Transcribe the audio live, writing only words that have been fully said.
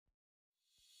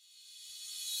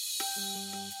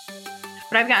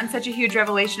but I've gotten such a huge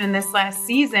revelation in this last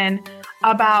season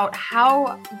about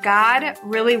how God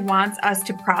really wants us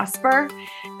to prosper.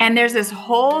 And there's this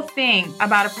whole thing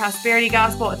about a prosperity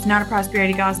gospel. It's not a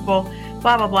prosperity gospel,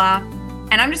 blah, blah, blah.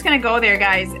 And I'm just going to go there,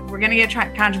 guys. We're going to get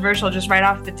controversial just right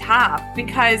off the top,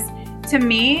 because to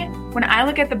me, when I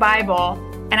look at the Bible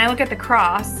and I look at the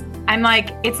cross, I'm like,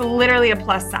 it's literally a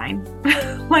plus sign.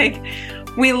 Like,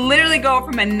 we literally go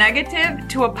from a negative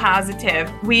to a positive.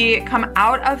 We come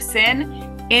out of sin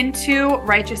into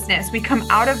righteousness. We come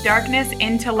out of darkness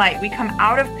into light. We come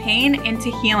out of pain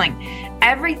into healing.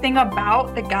 Everything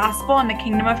about the gospel and the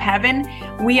kingdom of heaven,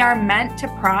 we are meant to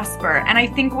prosper. And I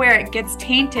think where it gets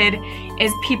tainted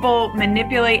is people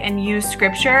manipulate and use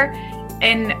scripture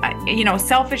in,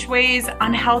 selfish ways,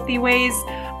 unhealthy ways.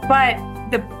 But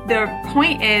the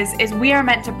point is we are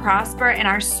meant to prosper in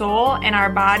our soul, in our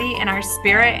body, in our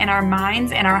spirit, in our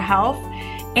minds, in our health,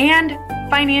 and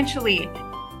financially.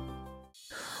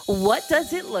 What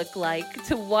does it look like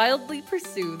to wildly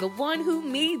pursue the one who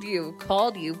made you,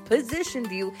 called you,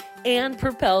 positioned you, and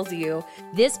propels you?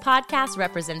 This podcast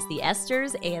represents the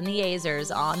Esthers and the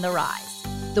Azers on the rise.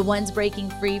 The ones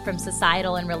breaking free from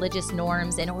societal and religious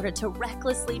norms in order to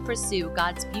recklessly pursue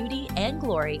God's beauty and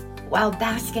glory while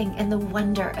basking in the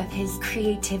wonder of His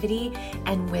creativity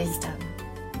and wisdom.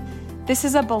 This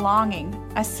is a belonging,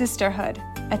 a sisterhood,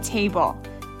 a table.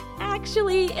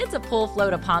 Actually, it's a pull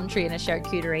float, a palm tree, and a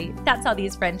charcuterie. That's how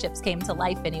these friendships came to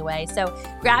life anyway. So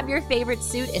grab your favorite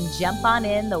suit and jump on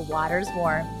in. The water's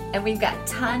warm. And we've got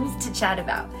tons to chat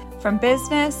about. From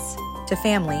business to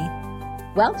family,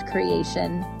 wealth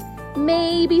creation,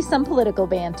 maybe some political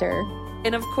banter,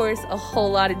 and of course, a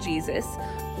whole lot of Jesus.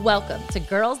 Welcome to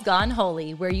Girls Gone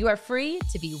Holy, where you are free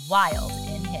to be wild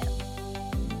in Him.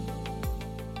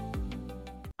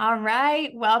 All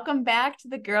right. Welcome back to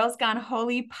the Girls Gone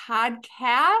Holy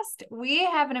podcast. We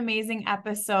have an amazing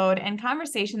episode and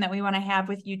conversation that we want to have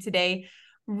with you today,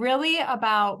 really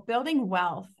about building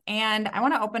wealth. And I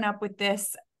want to open up with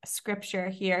this scripture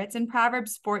here. It's in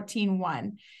Proverbs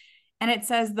 14:1. And it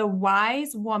says, "The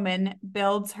wise woman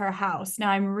builds her house." Now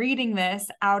I'm reading this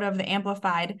out of the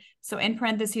Amplified. So in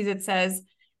parentheses, it says,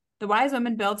 "The wise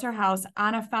woman builds her house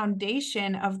on a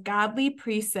foundation of godly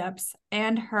precepts,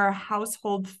 and her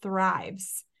household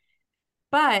thrives.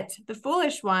 But the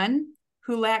foolish one,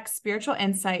 who lacks spiritual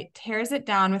insight, tears it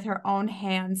down with her own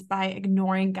hands by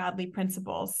ignoring godly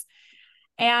principles."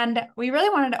 And we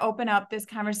really wanted to open up this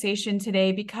conversation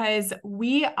today because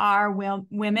we are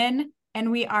women and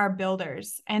we are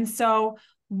builders. And so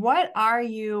what are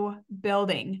you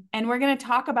building? And we're going to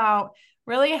talk about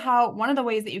really how one of the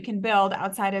ways that you can build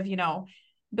outside of,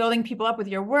 building people up with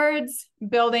your words,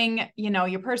 building,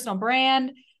 your personal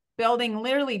brand, building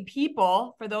literally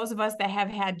people for those of us that have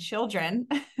had children,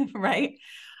 right?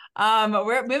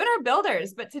 Women are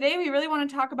builders, but today we really want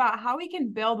to talk about how we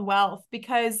can build wealth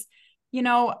because,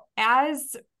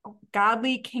 as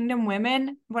godly kingdom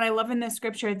women, what I love in this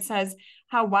scripture, it says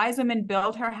how wise women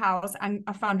build her house on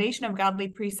a foundation of godly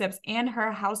precepts and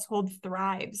her household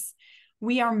thrives.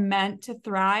 We are meant to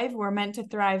thrive. We're meant to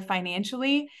thrive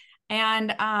financially.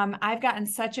 And I've gotten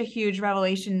such a huge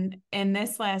revelation in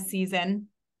this last season.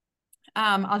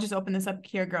 I'll just open this up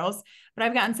here, girls. But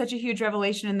I've gotten such a huge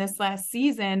revelation in this last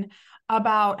season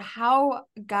about how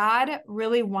God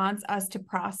really wants us to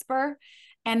prosper.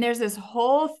 And there's this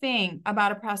whole thing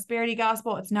about a prosperity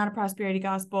gospel. It's not a prosperity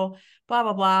gospel, blah,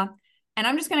 blah, blah. And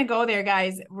I'm just going to go there,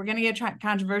 guys. We're going to get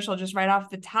controversial just right off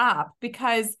the top,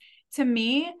 because to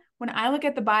me, when I look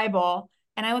at the Bible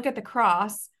and I look at the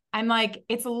cross, I'm like,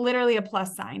 it's literally a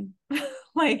plus sign.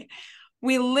 Like,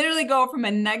 we literally go from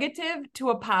a negative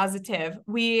to a positive.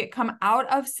 We come out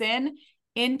of sin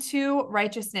into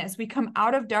righteousness. We come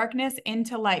out of darkness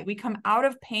into light. We come out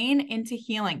of pain into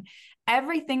healing.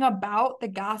 Everything about the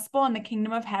gospel and the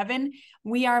kingdom of heaven,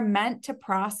 we are meant to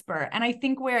prosper. And I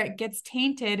think where it gets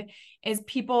tainted is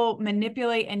people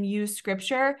manipulate and use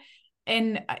scripture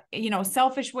in,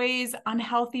 selfish ways,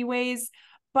 unhealthy ways.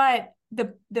 But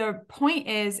the point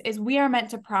is we are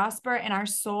meant to prosper in our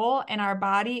soul, in our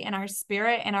body, in our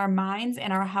spirit, in our minds,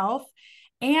 in our health,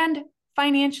 and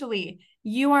financially.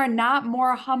 You are not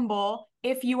more humble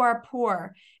if you are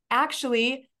poor.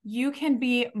 Actually, you can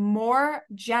be more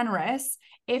generous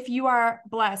if you are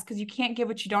blessed, because you can't give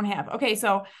what you don't have. Okay,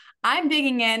 so I'm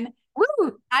digging in.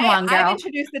 Woo! Come on, girl. I've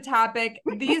introduced the topic.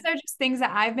 These are just things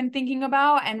that I've been thinking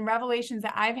about and revelations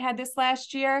that I've had this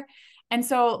last year. And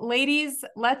so, ladies,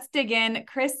 let's dig in.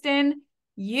 Kristen,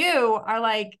 you are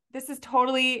like, this is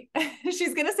totally,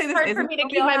 she's going to say this. Hard for me to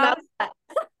keep my mouth shut.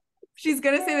 she's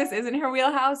going to say this isn't her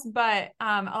wheelhouse, but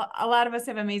a lot of us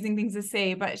have amazing things to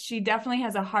say, but she definitely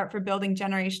has a heart for building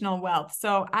generational wealth.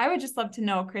 So I would just love to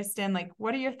know, Kristen, like,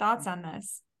 what are your thoughts on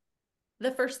this?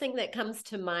 The first thing that comes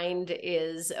to mind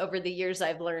is over the years,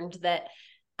 I've learned that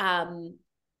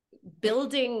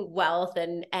building wealth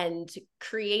and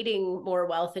creating more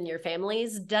wealth in your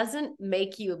families doesn't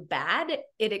make you bad.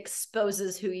 It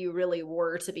exposes who you really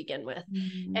were to begin with.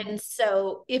 And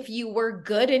so if you were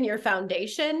good in your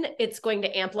foundation, it's going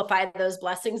to amplify those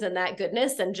blessings and that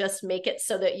goodness and just make it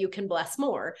so that you can bless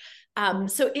more.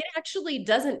 So it actually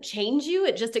doesn't change you.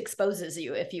 It just exposes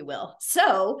you, if you will.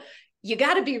 So you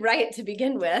got to be right to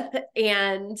begin with.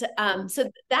 And so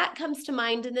that comes to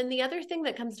mind. And then the other thing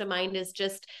that comes to mind is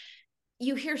just,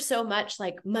 you hear so much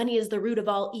like money is the root of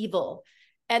all evil.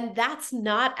 And that's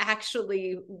not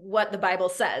actually what the Bible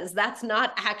says. That's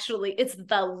not actually, it's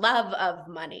the love of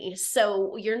money.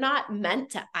 So you're not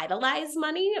meant to idolize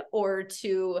money or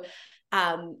to,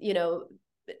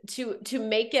 to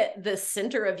make it the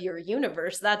center of your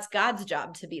universe. That's God's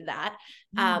job to be that.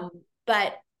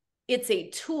 But it's a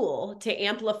tool to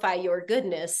amplify your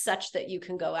goodness such that you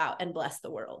can go out and bless the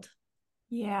world.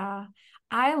 Yeah,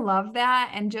 I love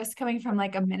that. And just coming from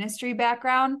like a ministry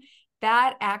background,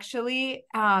 that actually,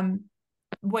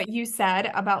 what you said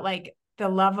about like the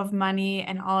love of money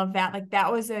and all of that, like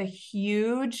that was a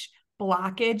huge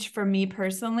blockage for me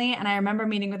personally. And I remember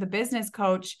meeting with a business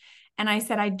coach and I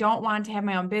said, I don't want to have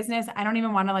my own business. I don't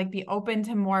even want to like be open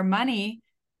to more money.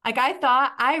 Like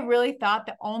I really thought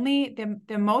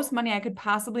the most money I could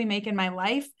possibly make in my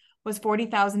life was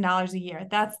 $40,000 a year.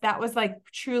 That was like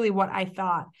truly what I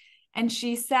thought. And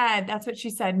she said, that's what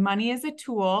she said. Money is a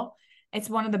tool. It's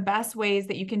one of the best ways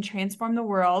that you can transform the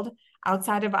world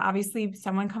outside of obviously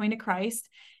someone coming to Christ.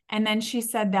 And then she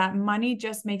said that money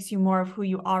just makes you more of who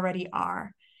you already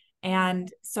are.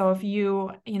 And so if you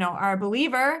are a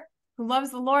believer who loves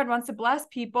the Lord, wants to bless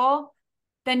people,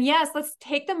 then yes, let's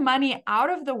take the money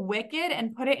out of the wicked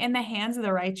and put it in the hands of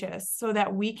the righteous so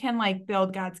that we can like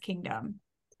build God's kingdom.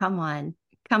 Come on.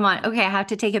 Okay, I have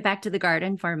to take it back to the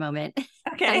garden for a moment.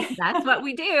 Okay. That's what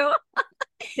we do.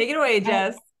 Take it away,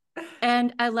 Jess.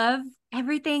 And I love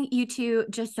everything you two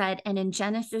just said. And in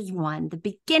Genesis 1,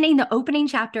 the opening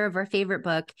chapter of our favorite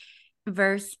book,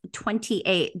 verse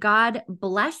 28, God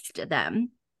blessed them.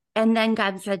 And then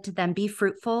God said to them, be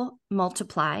fruitful,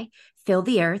 multiply, fill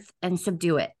the earth and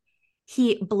subdue it.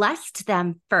 He blessed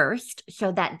them first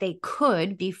so that they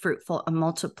could be fruitful and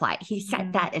multiply. He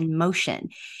set that in motion.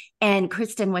 And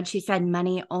Kristen, when she said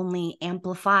money only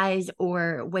amplifies,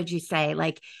 or what'd you say,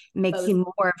 like makes you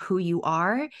more of who you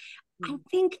are, I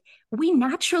think we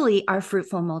naturally are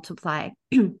fruitful, multiply.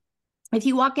 If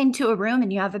you walk into a room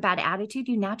and you have a bad attitude,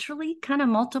 you naturally kind of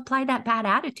multiply that bad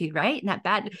attitude, right?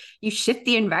 And you shift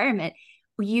the environment.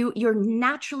 You're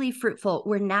naturally fruitful.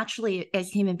 We're naturally, as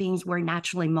human beings, we're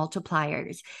naturally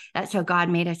multipliers. That's how God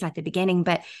made us at the beginning.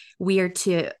 But we are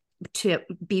to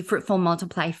be fruitful,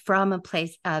 multiply from a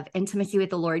place of intimacy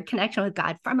with the Lord, connection with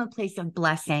God, from a place of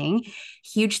blessing.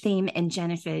 Huge theme in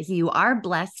Genesis. You are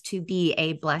blessed to be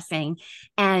a blessing.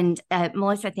 And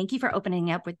Melissa, thank you for opening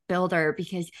up with builder,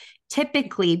 because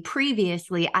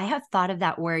previously, I have thought of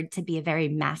that word to be a very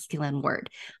masculine word.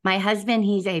 My husband,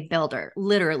 he's a builder,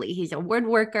 literally. He's a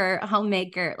woodworker, a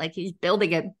homemaker, like he's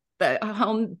building a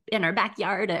home in our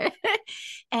backyard.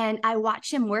 And I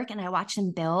watch him work and I watch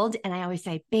him build. And I always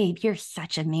say, babe, you're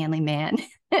such a manly man.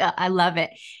 I love it.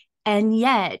 And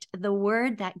yet the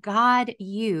word that God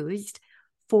used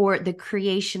for the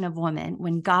creation of woman,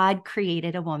 when God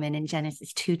created a woman in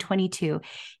Genesis 2:22,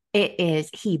 it is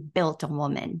he built a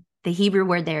woman. The Hebrew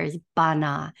word there is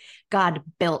bana. God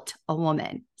built a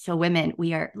woman. So women,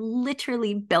 we are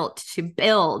literally built to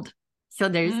build. So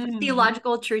there's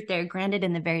theological truth there, granted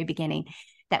in the very beginning,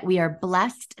 that we are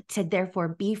blessed to therefore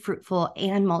be fruitful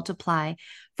and multiply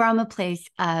from a place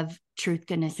of truth,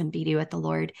 goodness, and beauty with the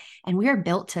Lord. And we are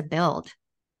built to build.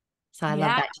 So I love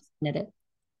that. Just wanted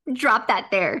to drop that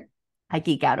there. I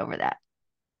geek out over that.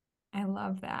 I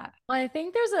love that. Well, I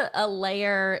think there's a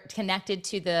layer connected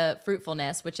to the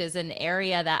fruitfulness, which is an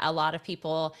area that a lot of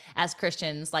people as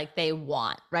Christians, like they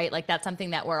want, right? Like that's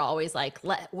something that we're always like,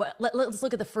 let's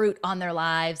look at the fruit on their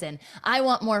lives. And I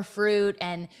want more fruit,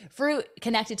 and fruit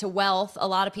connected to wealth. A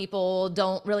lot of people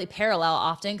don't really parallel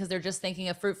often because they're just thinking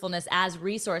of fruitfulness as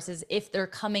resources if they're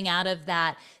coming out of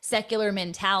that secular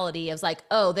mentality of like,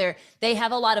 oh, they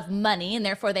have a lot of money and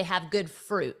therefore they have good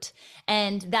fruit.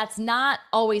 And that's not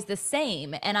always the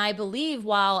same. And I believe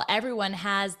while everyone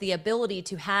has the ability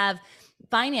to have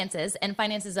finances and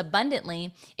finances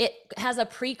abundantly, it has a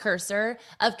precursor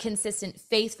of consistent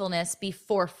faithfulness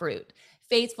before fruit.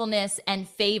 faithfulness and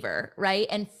favor, right?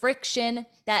 And friction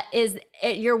that is,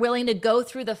 you're willing to go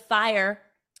through the fire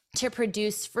to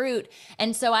produce fruit.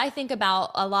 And so I think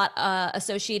about a lot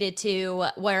associated to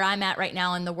where I'm at right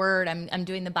now in the Word. I'm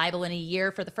doing the Bible in a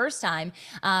year for the first time,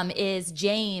 is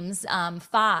James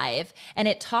 5. And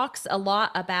it talks a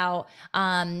lot about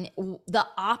the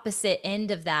opposite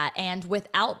end of that. And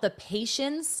without the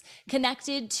patience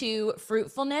connected to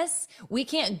fruitfulness, we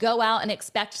can't go out and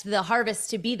expect the harvest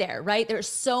to be there, right? There's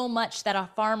so much that a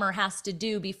farmer has to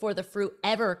do before the fruit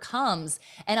ever comes.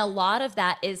 And a lot of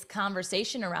that is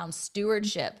conversation around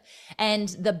stewardship and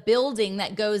the building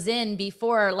that goes in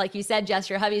before, like you said, Jess,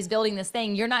 your hubby's building this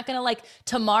thing. You're not going to like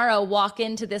tomorrow walk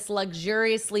into this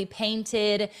luxuriously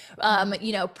painted,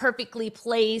 perfectly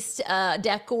placed,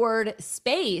 decored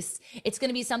space. It's going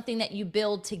to be something that you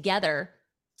build together.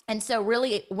 And so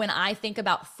really, when I think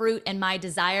about fruit and my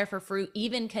desire for fruit,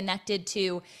 even connected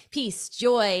to peace,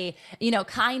 joy,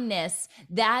 kindness,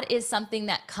 that is something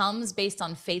that comes based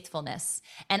on faithfulness.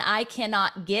 And I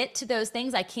cannot get to those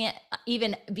things. I can't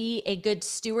even be a good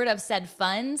steward of said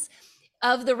funds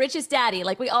of the richest daddy.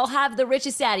 Like we all have the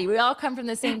richest daddy. We all come from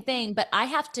the same thing, but I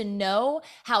have to know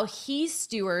how he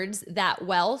stewards that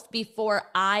wealth before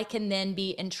I can then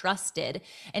be entrusted.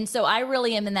 And so I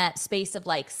really am in that space of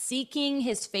like seeking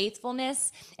his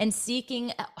faithfulness and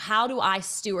seeking, how do I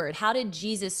steward? How did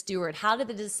Jesus steward? How did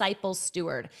the disciples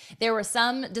steward? There were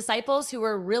some disciples who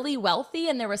were really wealthy,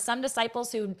 and there were some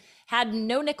disciples who had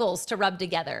no nickels to rub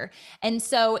together. And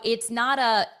so it's not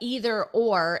a either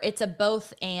or, it's a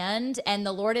both and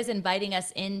the Lord is inviting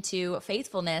us into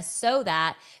faithfulness so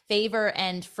that favor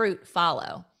and fruit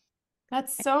follow.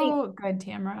 That's so good,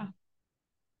 Tamara.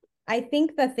 I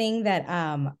think the thing that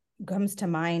comes to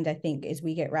mind, I think, is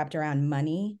we get wrapped around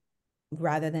money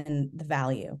rather than the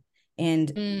value. And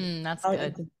that's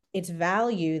good. It's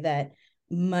value that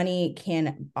money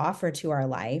can offer to our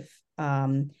life.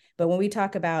 But when we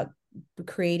talk about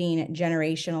creating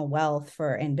generational wealth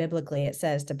and biblically it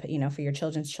says to, for your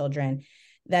children's children,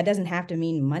 that doesn't have to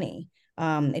mean money.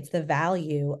 It's the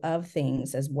value of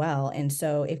things as well. And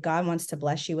so if God wants to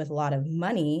bless you with a lot of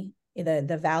money,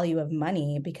 the value of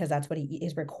money, because that's what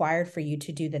is required for you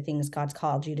to do the things God's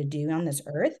called you to do on this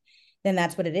earth, then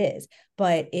that's what it is.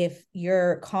 But if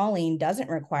your calling doesn't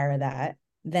require that,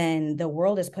 then the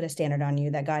world has put a standard on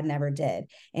you that God never did.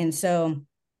 And so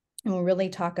when we really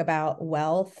talk about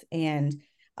wealth and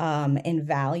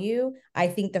value, I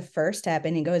think the first step,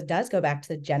 and it does go back to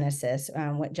the Genesis,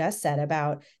 what Jess said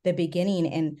about the beginning,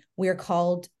 and we're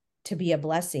called to be a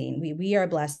blessing. We are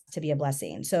blessed to be a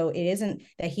blessing. So it isn't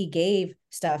that he gave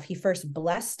stuff. He first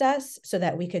blessed us so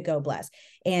that we could go bless.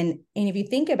 And if you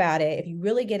think about it, if you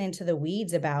really get into the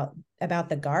weeds about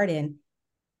the garden,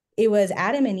 it was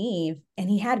Adam and Eve, and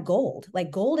he had gold. Like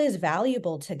gold is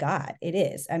valuable to God. It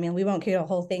is. I mean, we won't get a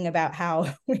whole thing about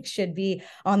how we should be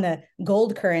on the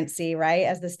gold currency, right,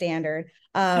 as the standard.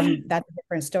 That's a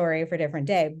different story for a different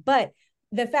day. But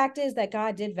the fact is that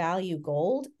God did value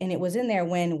gold, and it was in there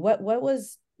when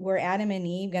were Adam and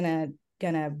Eve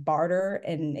gonna barter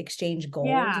and exchange gold?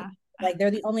 Yeah. Like they're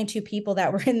the only two people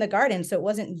that were in the garden, so it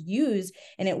wasn't used,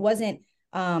 and it wasn't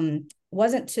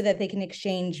so that they can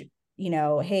exchange.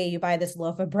 Hey, you buy this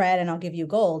loaf of bread and I'll give you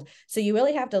gold. So you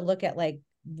really have to look at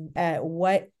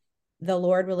what the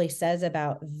Lord really says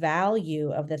about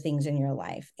value of the things in your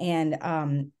life. And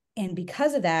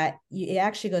because of that, it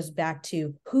actually goes back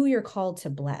to who you're called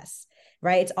to bless,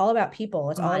 right? It's all about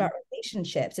people. It's all about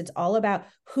relationships. It's all about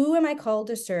who am I called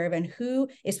to serve and who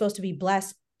is supposed to be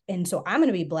blessed. And so I'm going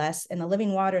to be blessed, and the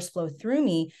living waters flow through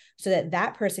me so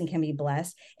that person can be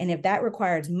blessed. And if that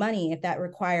requires money, if that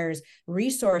requires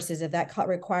resources, if that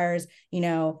requires,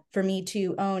 for me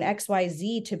to own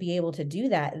XYZ to be able to do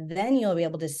that, then you'll be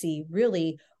able to see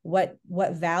really what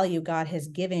value God has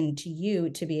given to you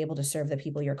to be able to serve the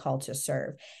people you're called to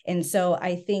serve. And so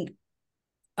I think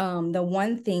the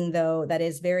one thing though that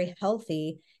is very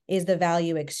healthy is the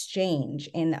value exchange.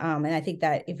 And I think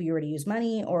that if you were to use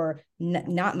money or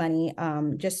not money,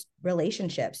 just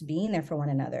relationships, being there for one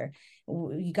another,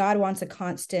 God wants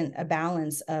a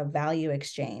balance of value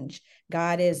exchange.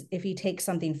 God is, if he takes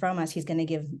something from us, he's going to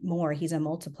give more. He's a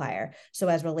multiplier. So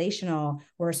as relational,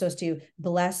 we're supposed to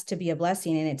bless to be a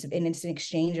blessing, and it's an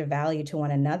exchange of value to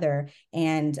one another.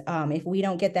 And if we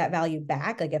don't get that value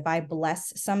back, like if I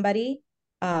bless somebody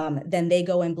then they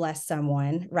go and bless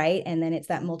someone, right? And then it's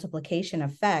that multiplication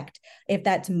effect. If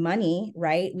that's money,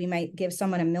 right? We might give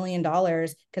someone $1 million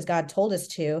because God told us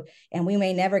to, and we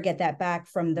may never get that back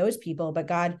from those people, but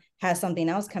God has something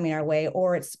else coming our way,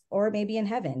 or maybe in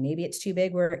heaven, maybe it's too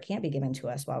big where it can't be given to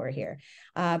us while we're here.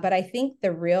 But I think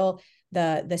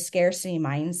the scarcity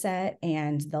mindset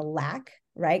and the lack,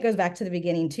 right, goes back to the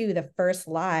beginning too. The first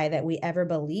lie that we ever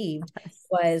believed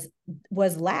was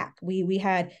lack. We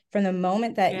had, from the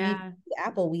moment that Eve ate the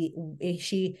apple,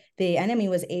 the enemy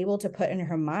was able to put in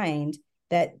her mind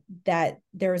that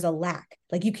there was a lack.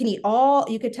 Like, you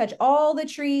could touch all the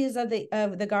trees of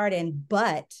the garden,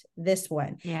 but this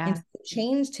one. Yeah. And so it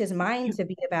changed his mind to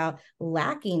be about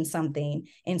lacking something.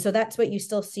 And so that's what you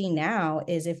still see now,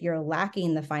 is if you're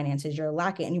lacking the finances, you're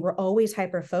lacking, and we're always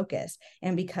hyper focused.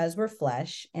 And because we're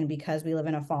flesh, and because we live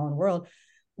in a fallen world,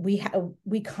 we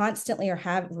constantly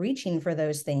are reaching for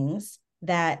those things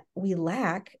that we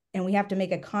lack, and we have to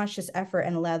make a conscious effort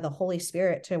and allow the Holy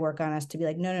Spirit to work on us to be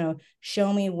like, no,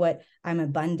 show me what I'm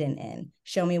abundant in.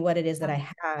 Show me what it is that I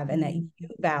have, and that you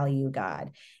value,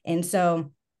 God. And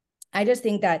so I just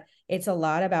think that it's a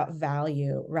lot about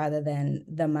value rather than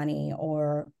the money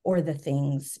or the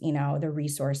things, the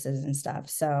resources and stuff.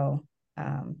 So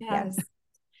Yes. yeah.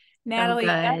 Natalie, So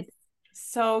good. that's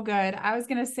so good. I was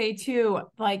going to say too,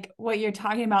 like what you're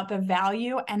talking about, the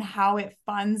value and how it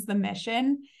funds the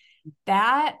mission,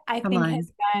 that I think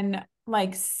has been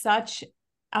like such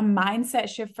a mindset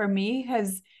shift for me,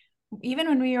 because even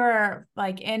when we were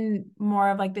like in more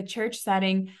of like the church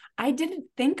setting, I didn't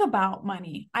think about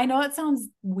money. I know it sounds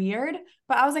weird,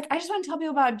 but I was like, I just want to tell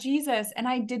people about Jesus. And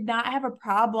I did not have a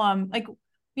problem. Like,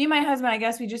 me and my husband, I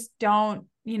guess we just don't,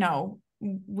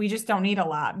 we just don't need a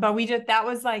lot, but that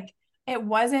was like, it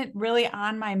wasn't really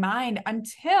on my mind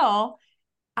until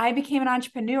I became an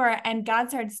entrepreneur and God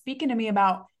started speaking to me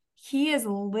about, he is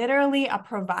literally a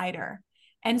provider.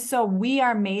 And so we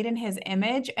are made in his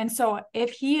image. And so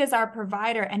if he is our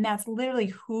provider, and that's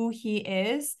literally who he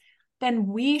is, then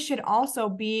we should also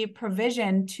be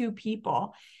provision to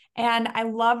people. And I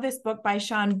love this book by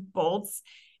Sean Boltz.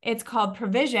 It's called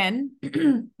Provision.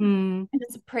 And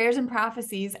it's Prayers and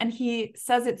Prophecies. And he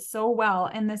says it so well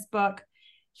in this book.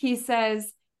 He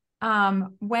says,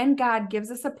 when God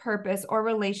gives us a purpose or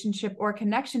relationship or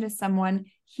connection to someone,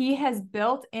 he has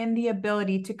built in the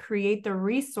ability to create the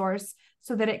resource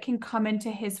so that it can come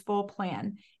into his full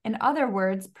plan. In other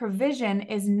words, provision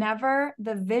is never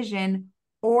the vision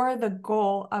or the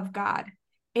goal of God.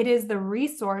 It is the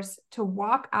resource to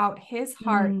walk out his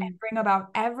heart and bring about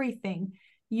everything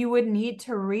you would need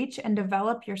to reach and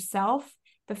develop yourself,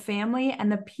 the family,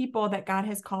 and the people that God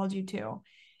has called you to.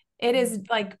 It is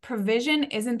like, provision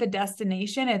isn't the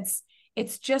destination.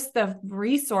 It's just the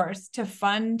resource to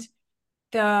fund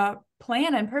the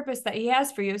plan and purpose that he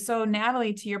has for you. So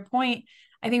Natalie, to your point,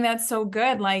 I think that's so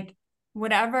good. Like,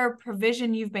 whatever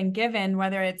provision you've been given,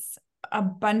 whether it's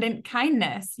abundant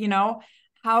kindness,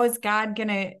 how is God going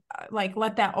to like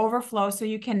let that overflow so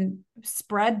you can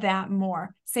spread that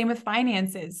more? Same with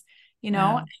finances,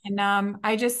 and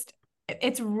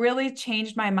it's really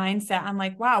changed my mindset. I'm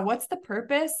like, wow, what's the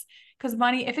purpose? Because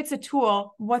money, if it's a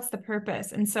tool, what's the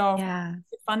purpose? And so to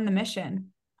fund the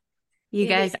mission. You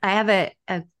guys, I have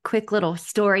a quick little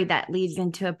story that leads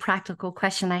into a practical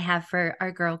question I have for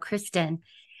our girl, Kristen.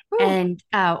 Ooh. And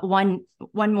one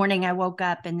morning I woke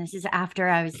up, and this is after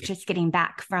I was just getting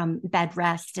back from bed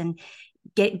rest and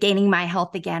gaining my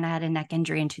health again. I had a neck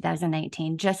injury in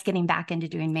 2019, just getting back into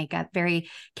doing makeup very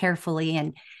carefully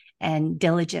and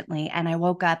diligently. And I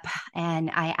woke up and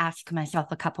I asked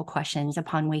myself a couple questions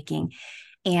upon waking.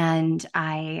 And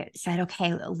I said,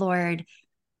 okay, Lord,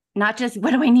 not just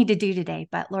what do I need to do today,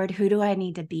 but Lord, who do I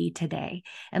need to be today?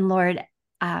 And Lord,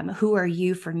 who are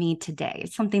you for me today?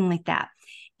 Something like that.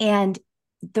 And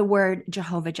the word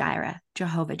Jehovah Jireh,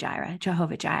 Jehovah Jireh,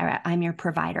 Jehovah Jireh, I'm your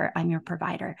provider. I'm your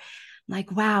provider. I'm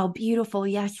like, wow, beautiful.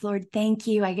 Yes, Lord, thank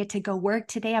you. I get to go work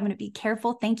today. I'm going to be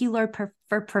careful. Thank you, Lord,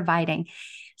 for providing.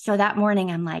 So that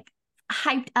morning, I'm like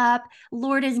hyped up.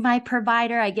 Lord is my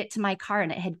provider. I get to my car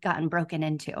and it had gotten broken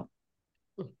into,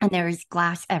 and there was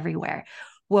glass everywhere.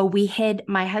 Well,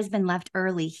 my husband left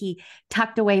early. He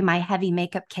tucked away my heavy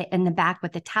makeup kit in the back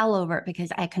with a towel over it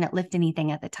because I couldn't lift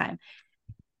anything at the time.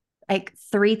 Like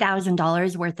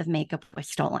 $3,000 worth of makeup was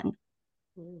stolen.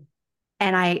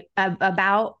 And I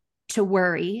about to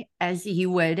worry, as you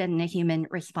would in a human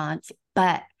response,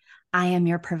 but I am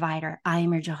your provider. I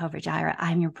am your Jehovah Jireh.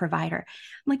 I'm your provider.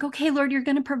 I'm like, okay, Lord, you're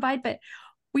going to provide, but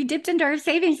we dipped into our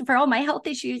savings for all my health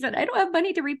issues and I don't have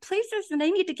money to replace this and I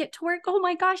need to get to work. Oh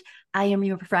my gosh, I am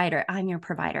your provider. I'm your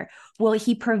provider. Well,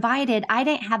 he provided, I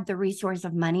didn't have the resource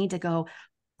of money to go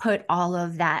put all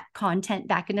of that content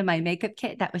back into my makeup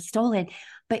kit that was stolen,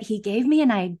 but he gave me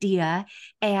an idea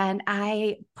and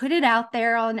I put it out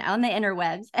there on the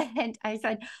interwebs and I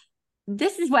said,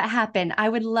 this is what happened. I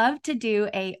would love to do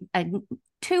a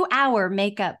 2-hour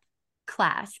makeup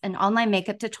class, an online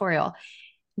makeup tutorial.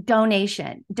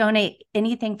 Donate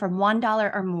anything from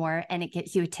 $1 or more and it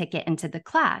gets you a ticket into the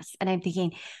class. And I'm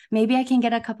thinking maybe I can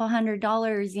get a couple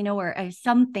 $100, or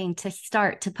something to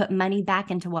start to put money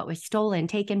back into what was stolen,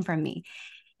 taken from me.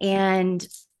 And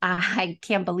I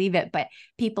can't believe it, but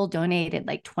people donated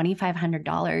like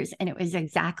 $2,500 and it was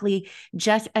exactly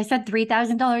just, I said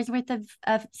 $3,000 worth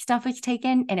of stuff was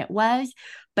taken and it was,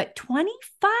 but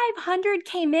 2,500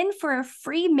 came in for a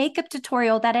free makeup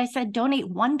tutorial that I said, donate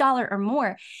 $1 or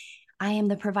more. I am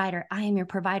the provider. I am your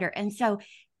provider. And so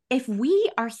if we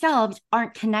ourselves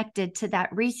aren't connected to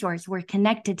that resource, we're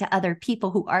connected to other people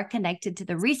who are connected to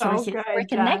the resources. So good, we're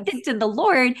connected to the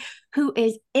Lord who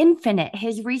is infinite.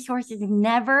 His resources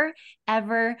never,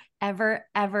 ever, ever,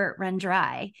 ever run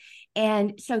dry.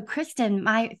 And so, Kristen,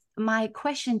 my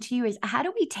question to you is, how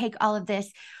do we take all of this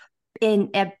in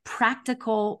a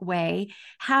practical way?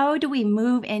 How do we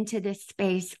move into this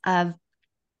space of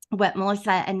what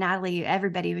Melissa and Natalie,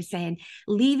 everybody was saying,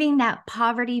 leaving that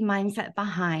poverty mindset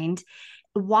behind,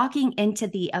 walking into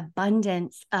the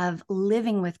abundance of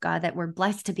living with God, that we're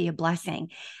blessed to be a blessing?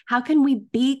 How can we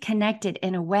be connected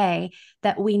in a way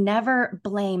that we never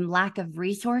blame lack of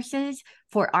resources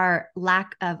for our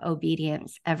lack of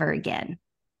obedience ever again?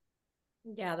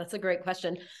 Yeah, that's a great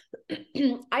question.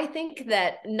 I think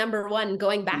that number one,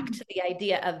 going back to the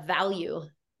idea of value,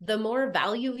 the more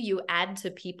value you add to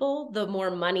people, the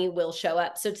more money will show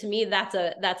up. So to me, that's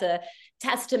a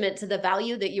testament to the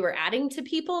value that you are adding to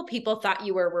people. People thought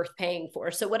you were worth paying for.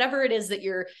 So whatever it is that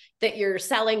you're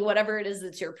selling, whatever it is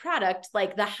that's your product,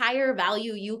 like the higher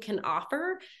value you can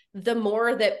offer, the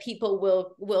more that people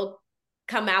will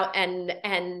come out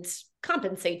and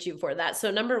compensate you for that. So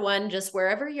number one, just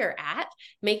wherever you're at,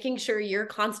 making sure you're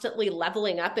constantly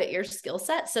leveling up at your skill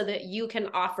set so that you can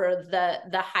offer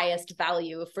the highest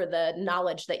value for the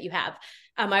knowledge that you have.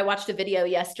 I watched a video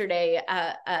yesterday,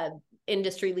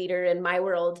 industry leader in my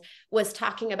world was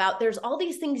talking about there's all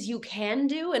these things you can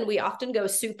do. And we often go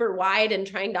super wide and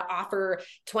trying to offer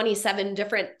 27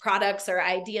 different products or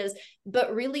ideas.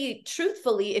 But really,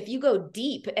 truthfully, if you go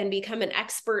deep and become an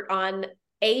expert on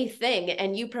a thing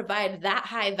and you provide that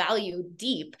high value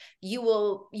deep, you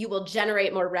will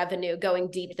generate more revenue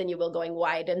going deep than you will going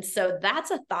wide. And so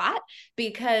that's a thought,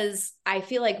 because I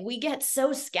feel like we get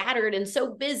so scattered and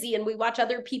so busy and we watch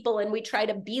other people and we try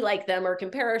to be like them or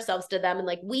compare ourselves to them. And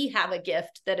like, we have a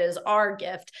gift that is our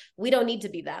gift. We don't need to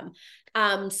be them.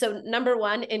 So number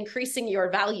one, increasing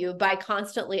your value by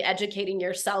constantly educating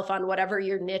yourself on whatever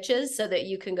your niche is so that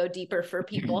you can go deeper for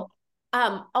people.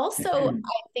 Also,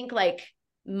 I think like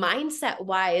mindset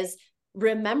wise,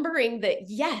 remembering that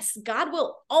yes, God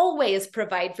will always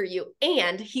provide for you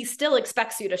and he still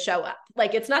expects you to show up.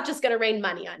 Like, it's not just going to rain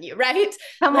money on you, right?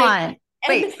 Come on.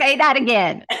 Wait, say that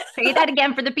again. Say that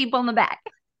again for the people in the back.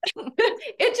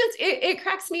 It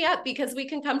cracks me up because we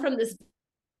can come from this.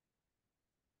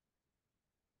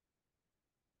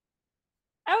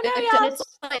 Oh no, it's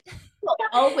like, will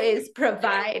always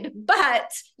provide, but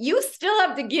you still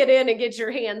have to get in and get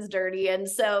your hands dirty. And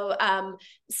so,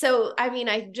 I mean,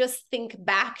 I just think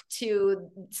back to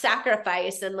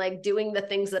sacrifice and like doing the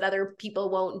things that other people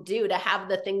won't do to have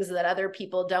the things that other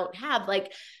people don't have.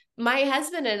 Like, my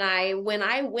husband and I, when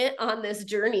I went on this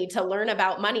journey to learn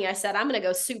about money, I said, I'm going to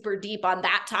go super deep on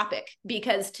that topic,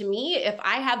 because to me, if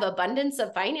I have abundance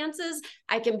of finances,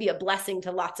 I can be a blessing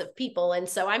to lots of people. And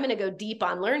so I'm going to go deep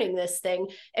on learning this thing.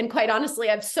 And quite honestly,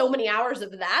 I have so many hours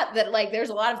of that like, there's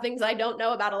a lot of things I don't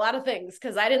know about a lot of things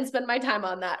because I didn't spend my time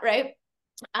on that. Right.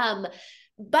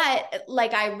 But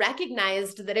like, I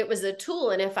recognized that it was a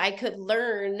tool. And if I could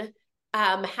learn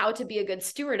how to be a good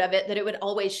steward of it, that it would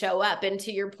always show up. And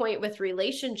to your point with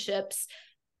relationships,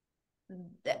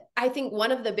 I think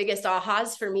one of the biggest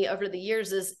ahas for me over the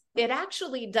years is it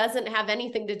actually doesn't have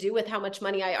anything to do with how much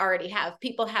money I already have.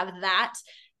 People have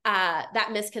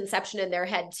that misconception in their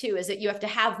head too, is that you have to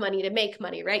have money to make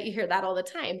money, right? You hear that all the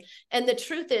time. And the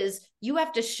truth is, you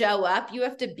have to show up, you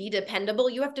have to be dependable,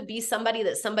 you have to be somebody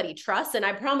that somebody trusts. And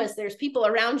I promise there's people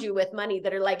around you with money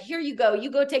that are like, here you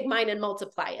go take mine and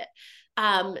multiply it.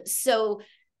 So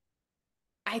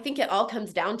I think it all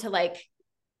comes down to like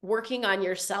working on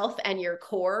yourself and your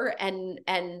core,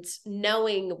 and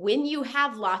knowing when you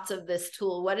have lots of this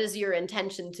tool, what is your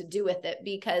intention to do with it?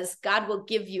 Because God will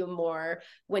give you more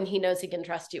when he knows he can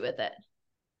trust you with it.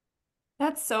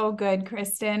 That's so good,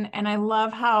 Kristen. And I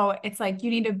love how it's like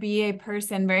you need to be a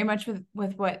person, very much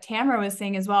with what Tamara was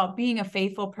saying as well, being a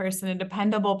faithful person, a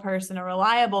dependable person, a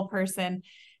reliable person,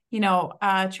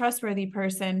 a trustworthy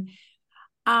person.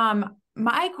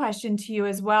 My question to you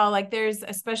as well, like there's,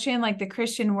 especially in like the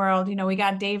Christian world, we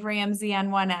got Dave Ramsey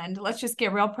on one end. Let's just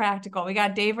get real practical. We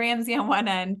got Dave Ramsey on one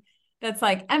end. That's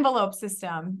like envelope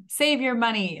system, save your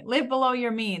money, live below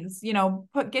your means,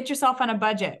 get yourself on a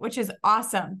budget, which is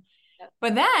awesome.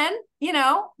 But then,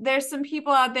 there's some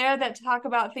people out there that talk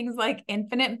about things like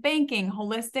infinite banking,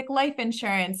 holistic life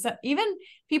insurance. So even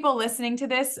people listening to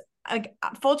this, like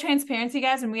full transparency,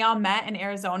 guys, when we all met in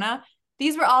Arizona,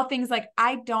 these were all things like,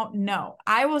 I don't know.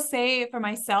 I will say for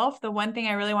myself, the one thing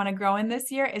I really want to grow in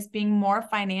this year is being more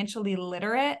financially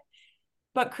literate.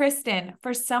 But Kristen,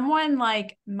 for someone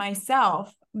like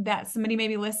myself, that somebody may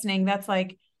be listening, that's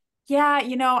like, yeah,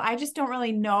 I just don't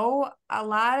really know a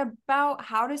lot about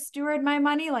how to steward my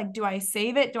money. Like, do I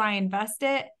save it? Do I invest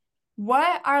it?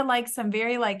 What are like some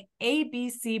very like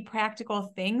ABC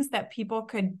practical things that people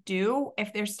could do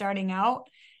if they're starting out,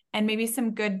 and maybe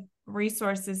some good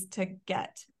resources to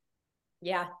get?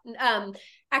 Yeah.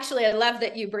 Actually, I love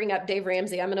that you bring up Dave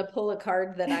Ramsey. I'm going to pull a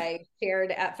card that I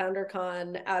shared at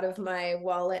FounderCon out of my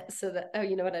wallet so that, oh,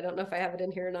 you know what? I don't know if I have it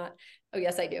in here or not. Oh,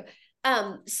 yes, I do.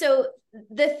 So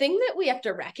the thing that we have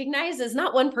to recognize is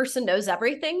not one person knows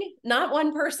everything. Not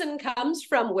one person comes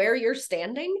from where you're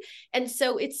standing. And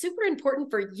so it's super important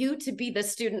for you to be the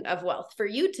student of wealth, for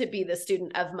you to be the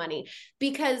student of money,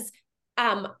 because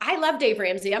I love Dave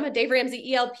Ramsey. I'm a Dave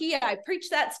Ramsey ELP. I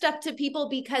preach that stuff to people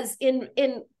because in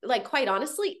like, quite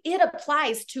honestly, it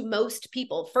applies to most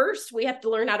people. First, we have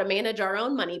to learn how to manage our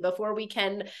own money before we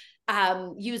can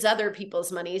use other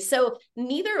people's money. So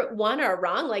neither one are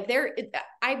wrong. Like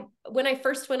when I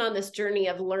first went on this journey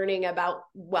of learning about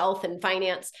wealth and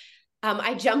finance,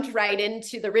 I jumped right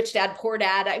into the Rich Dad, Poor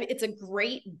Dad. It's a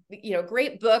great,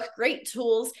 great book, great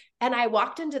tools. And I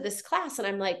walked into this class and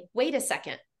I'm like, wait a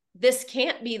second. This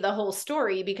can't be the whole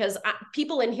story, because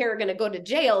people in here are going to go to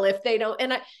jail if they don't.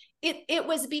 And it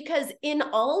was because in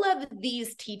all of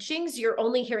these teachings, you're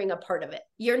only hearing a part of it.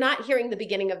 You're not hearing the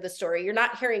beginning of the story. You're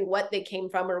not hearing what they came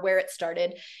from or where it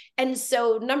started. And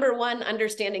so number one,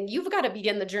 understanding you've got to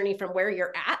begin the journey from where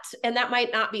you're at. And that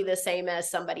might not be the same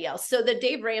as somebody else. So the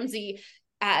Dave Ramsey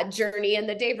journey and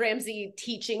the Dave Ramsey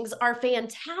teachings are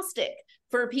fantastic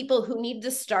for people who need to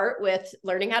start with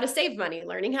learning how to save money,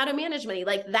 learning how to manage money.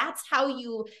 Like that's how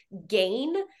you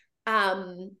gain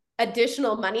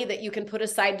additional money that you can put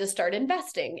aside to start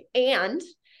investing. And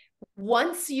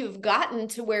once you've gotten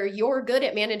to where you're good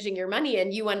at managing your money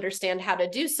and you understand how to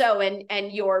do so,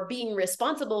 and you're being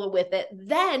responsible with it,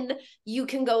 then you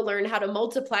can go learn how to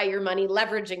multiply your money,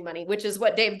 leveraging money, which is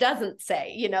what Dave doesn't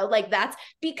say, like that's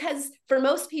because for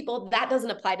most people that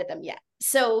doesn't apply to them yet.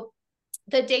 So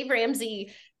the Dave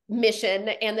Ramsey mission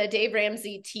and the Dave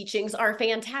Ramsey teachings are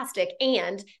fantastic,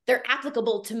 and they're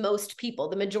applicable to most people.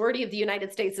 The majority of the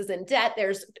United States is in debt.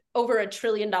 There's over $1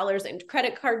 trillion in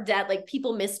credit card debt. Like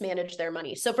people mismanage their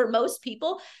money. So for most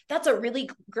people, that's a really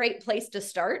great place to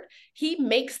start. He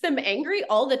makes them angry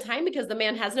all the time because the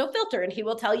man has no filter and he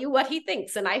will tell you what he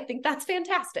thinks. And I think that's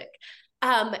fantastic.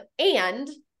 And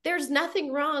there's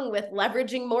nothing wrong with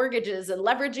leveraging mortgages and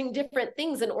leveraging different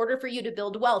things in order for you to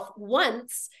build wealth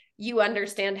once you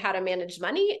understand how to manage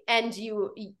money and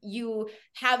you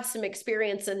have some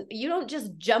experience, and you don't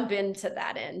just jump into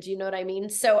that end. You know what I mean?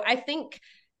 So I think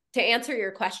to answer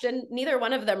your question, neither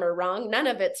one of them are wrong. None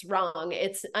of it's wrong.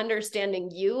 It's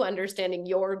understanding you, understanding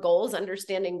your goals,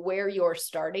 understanding where you're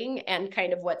starting and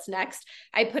kind of what's next.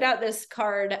 I put out this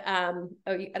card. I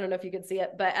don't know if you can see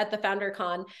it, but at the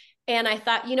FounderCon. And I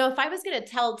thought,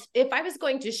 if I was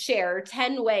going to share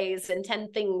 10 ways and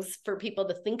 10 things for people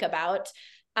to think about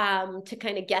to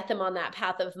kind of get them on that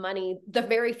path of money, the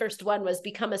very first one was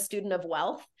become a student of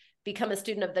wealth, become a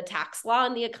student of the tax law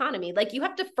and the economy. Like you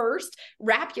have to first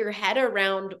wrap your head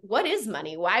around what is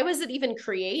money? Why was it even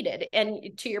created?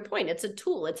 And to your point, it's a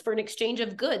tool. It's for an exchange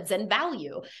of goods and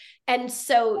value. And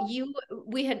so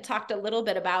we had talked a little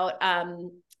bit about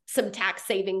some tax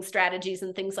saving strategies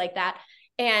and things like that.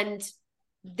 And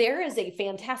there is a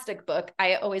fantastic book.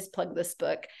 I always plug this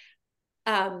book,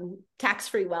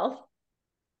 Tax-Free Wealth.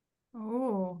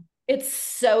 Oh, it's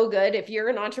so good. If you're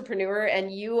an entrepreneur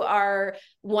and you are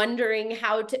wondering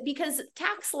because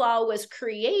tax law was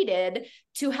created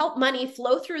to help money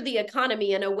flow through the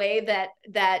economy in a way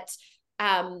that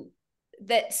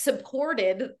that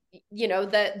supported, you know,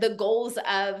 the goals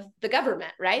of the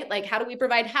government, right? Like, how do we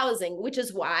provide housing? Which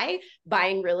is why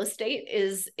buying real estate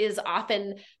is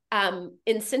often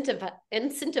incentivized,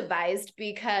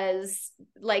 because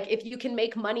like, if you can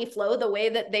make money flow the way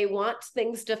that they want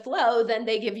things to flow, then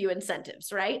they give you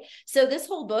incentives, right? So this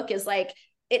whole book is like,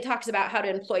 it talks about how to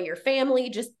employ your family,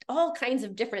 just all kinds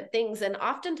of different things. And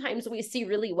oftentimes we see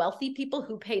really wealthy people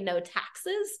who pay no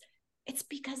taxes. It's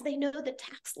because they know the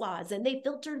tax laws and they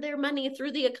filter their money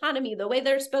through the economy the way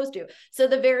they're supposed to. So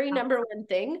the very number one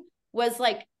thing was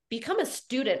like, become a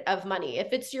student of money.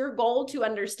 If it's your goal to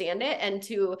understand it and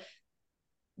to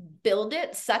build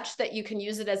it such that you can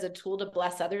use it as a tool to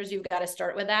bless others, you've got to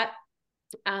start with that.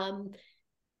 I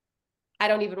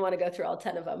don't even want to go through all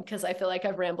 10 of them because I feel like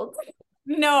I've rambled.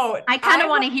 No, I kind of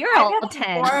want to hear all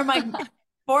 10.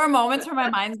 Four moments where my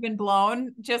mind's been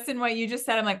blown just in what you just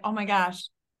said. I'm like, oh my gosh,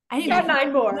 I need got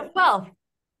 9 more. 12.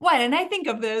 Why didn't I think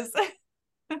of this?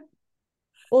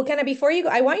 Well, kind of before you go,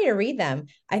 I want you to read them.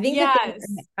 I think yes.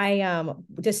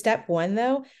 To step one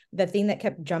though, the thing that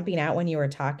kept jumping out when you were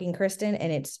talking, Kristen,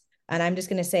 and I'm just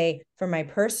going to say from my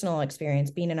personal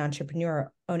experience, being an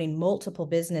entrepreneur, owning multiple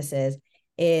businesses,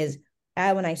 is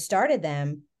when I started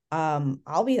them,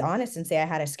 I'll be honest and say I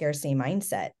had a scarcity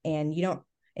mindset.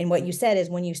 And what you said is,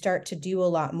 when you start to do a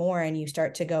lot more and you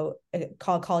start to go,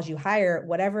 calls you higher,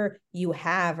 whatever you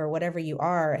have or whatever you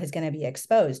are is going to be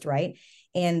exposed, right?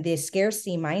 And the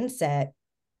scarcity mindset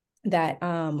that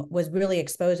was really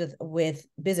exposed with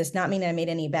business, not meaning I made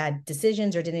any bad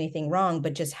decisions or did anything wrong,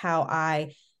 but just how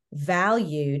I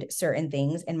valued certain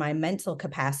things and my mental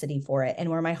capacity for it and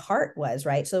where my heart was,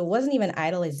 right? So it wasn't even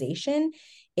idolization.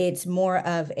 It's more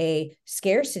of a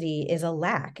scarcity is a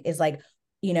lack, is like,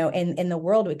 you know, and the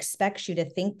world expects you to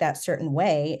think that certain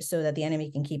way so that the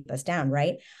enemy can keep us down,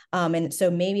 right? And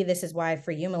so maybe this is why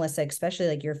for you, Melissa, especially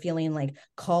like you're feeling like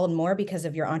called more because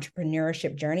of your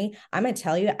entrepreneurship journey. I'm going to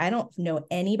tell you, I don't know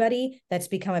anybody that's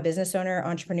become a business owner,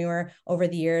 entrepreneur over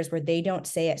the years where they don't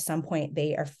say at some point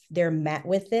they're met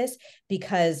with this,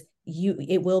 because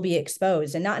it will be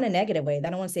exposed, and not in a negative way. I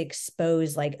don't want to say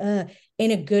exposed, like, in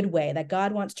a good way, that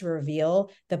God wants to reveal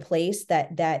the place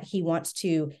that he wants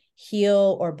to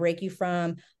heal or break you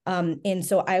from. And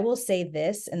so I will say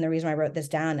this, and the reason why I wrote this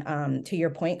down, to your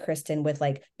point, Kristen, with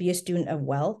like, be a student of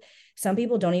wealth. Some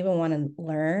people don't even want to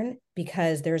learn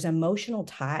because there's emotional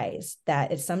ties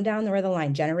that it's some down the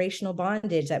line, generational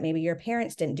bondage, that maybe your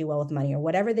parents didn't do well with money or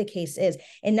whatever the case is.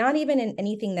 And not even in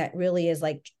anything that really is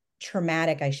like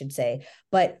traumatic, I should say,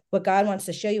 but what God wants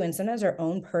to show you, and sometimes our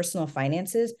own personal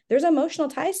finances, there's emotional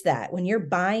ties to that. When you're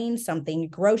buying something,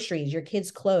 groceries, your kids'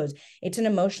 clothes, it's an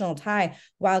emotional tie.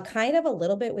 While kind of a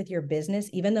little bit with your business,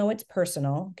 even though it's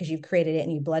personal because you've created it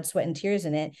and you blood, sweat, and tears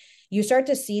in it, you start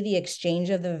to see the exchange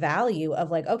of the value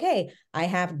of like, okay, I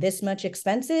have this much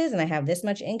expenses and I have this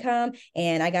much income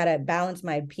and I got to balance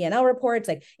my P&L reports.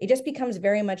 Like, it just becomes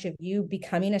very much of you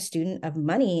becoming a student of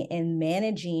money and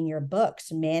managing your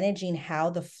books, managing how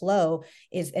the flow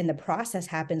is and the process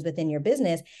happens within your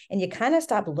business. And you kind of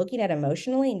stop looking at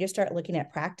emotionally and just start looking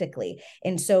at practically.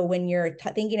 And so when you're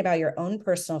thinking about your own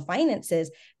personal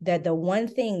finances, that the one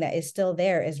thing that is still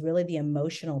there is really the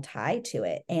emotional tie to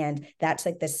it. And that's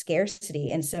like the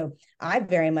scarcity. And so I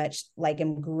very much like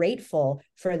am grateful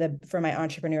for my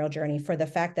entrepreneurial journey, for the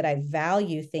fact that I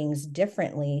value things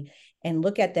differently and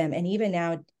look at them. And even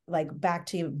now, like back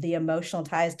to the emotional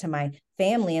ties to my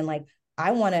family, and like,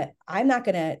 I'm not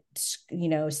going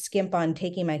to, skimp on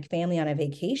taking my family on a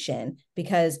vacation,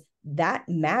 because that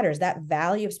matters. That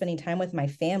value of spending time with my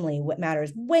family, what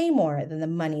matters way more than the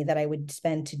money that I would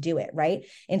spend to do it. Right.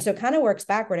 And so it kind of works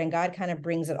backward, and God kind of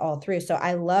brings it all through. So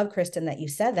I love, Kristen, that you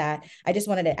said that. I just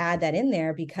wanted to add that in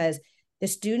there, because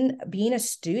being a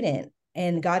student,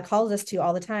 and God calls us to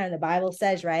all the time. The Bible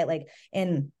says, right. Like,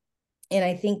 and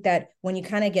I think that when you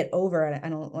kind of get over, and I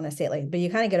don't want to say it like, but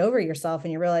you kind of get over yourself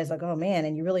and you realize like, oh man,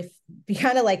 and you really be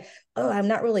kind of like, oh, I'm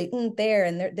not really there.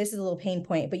 And this is a little pain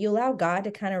point, but you allow God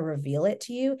to kind of reveal it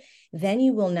to you. Then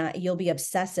you'll be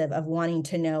obsessive of wanting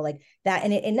to know like that.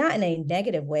 And not in a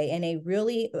negative way, in a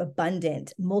really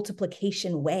abundant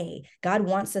multiplication way. God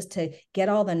wants us to get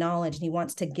all the knowledge, and he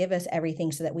wants to give us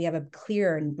everything so that we have a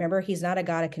clear, remember, he's not a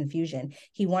God of confusion.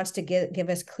 He wants to give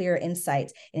us clear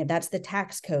insights. And if that's the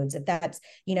tax codes, if that's,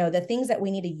 the things that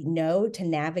we need to know to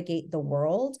navigate the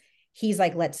world, he's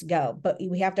like, let's go. But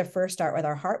we have to first start with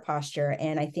our heart posture.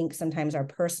 And I think sometimes our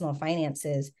personal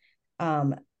finances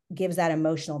gives that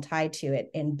emotional tie to it.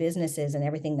 In businesses and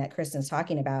everything that Kristen's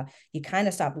talking about, you kind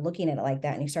of stop looking at it like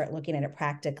that and you start looking at it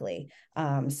practically.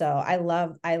 So I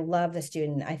love the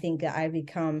student. I think that I've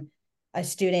become a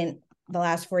student the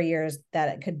last 4 years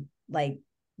that could like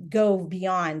go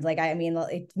beyond. Like, I mean,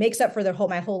 it makes up for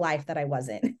my whole life that I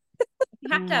wasn't. You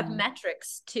have to have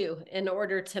metrics too in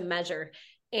order to measure.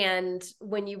 And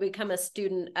when you become a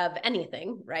student of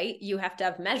anything, right, you have to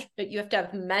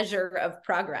have measure of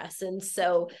progress. And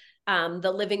so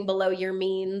the living below your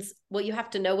means, well, you have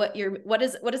to know what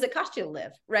does it cost you to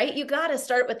live, right? You got to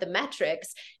start with the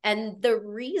metrics. And the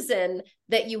reason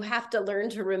that you have to learn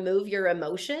to remove your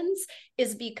emotions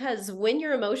is because when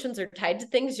your emotions are tied to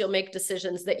things, you'll make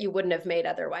decisions that you wouldn't have made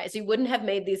otherwise. You wouldn't have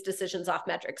made these decisions off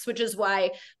metrics, which is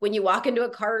why when you walk into a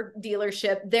car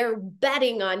dealership, they're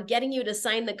betting on getting you to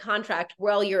sign the contract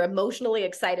while you're emotionally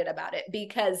excited about it,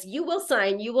 because you will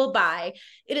sign, you will buy.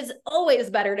 It is always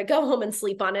better to go home and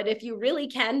sleep on it. If you really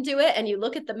can do it and you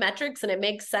look at the metrics and it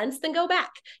makes sense, then go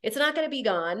back. It's not going to be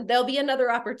gone. There'll be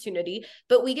another opportunity,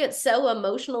 but we get so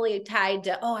emotionally tied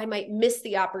to, oh, I might miss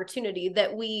the opportunity,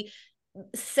 that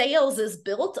sales is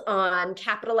built on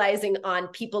capitalizing on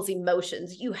people's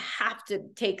emotions. You have to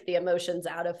take the emotions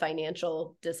out of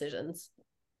financial decisions.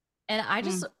 And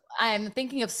I'm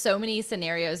thinking of so many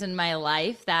scenarios in my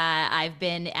life that I've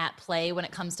been at play when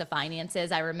it comes to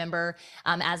finances. I remember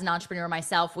as an entrepreneur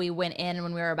myself, we went in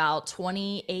when we were about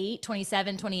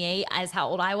 27, 28, as how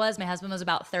old I was. My husband was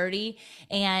about 30.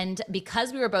 And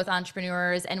because we were both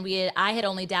entrepreneurs and I had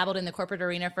only dabbled in the corporate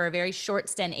arena for a very short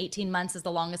stint, 18 months is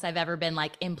the longest I've ever been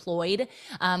like employed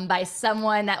by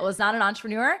someone that was not an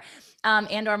entrepreneur.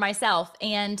 And or myself,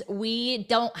 and we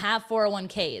don't have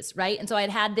 401ks, right? And so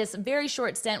I'd had this very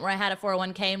short stint where I had a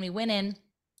 401k, and we went in,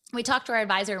 we talked to our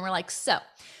advisor, and we're like, so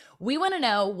we want to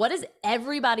know, what does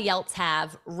everybody else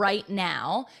have right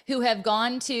now who have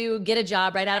gone to get a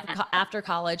job right after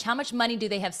college? How much money do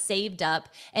they have saved up?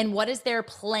 And what is their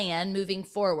plan moving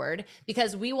forward?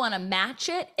 Because we want to match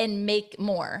it and make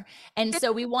more. And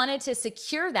so we wanted to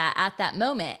secure that at that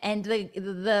moment. And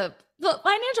the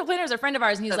financial planner is a friend of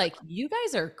ours, and he's like, you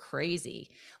guys are crazy.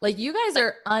 Like, you guys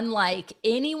are unlike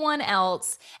anyone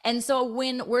else. And so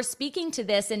when we're speaking to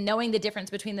this and knowing the difference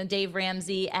between the Dave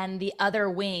Ramsey and the other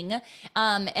wing,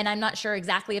 and I'm not sure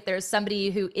exactly if there's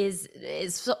somebody who is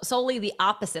solely the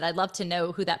opposite. I'd love to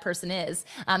know who that person is,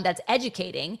 that's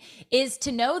educating, is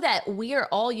to know that we are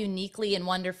all uniquely and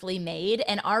wonderfully made,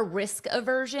 and our risk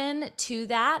aversion to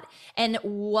that, and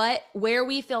where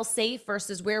we feel safe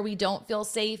versus where we don't feel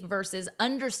safe, versus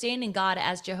understanding God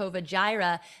as Jehovah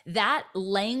Jireh, that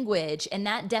language and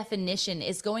that definition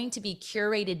is going to be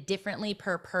curated differently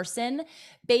per person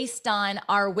based on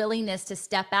our willingness to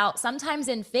step out, sometimes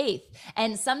in faith.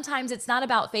 And sometimes it's not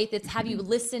about faith. It's, have you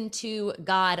listened to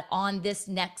God on this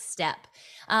next step?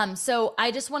 So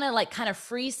I just want to like kind of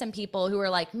free some people who are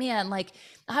like, man, like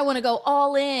I want to go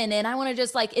all in and I want to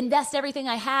just like invest everything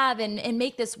I have and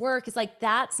make this work. It's like,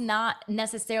 that's not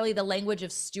necessarily the language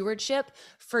of stewardship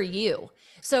for you.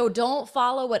 So don't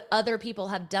follow what other people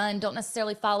have done. Don't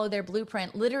necessarily follow their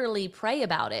blueprint. Literally pray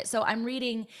about it. So I'm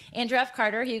reading Andrew F.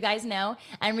 Carter, who you guys know.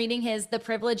 I'm reading his The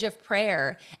Privilege of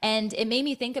Prayer. And it made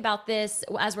me think about this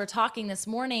as we're talking this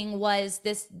morning, was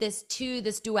this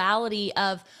duality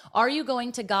of, are you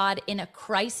going to God in a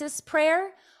crisis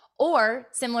prayer? Or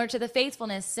similar to the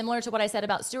faithfulness, similar to what I said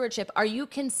about stewardship, are you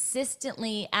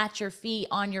consistently at your feet,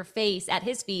 on your face, at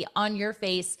his feet, on your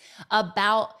face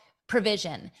about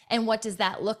provision? And what does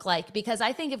that look like? Because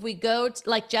I think if we go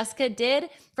like Jessica did,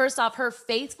 first off, her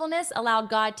faithfulness allowed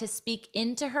God to speak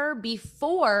into her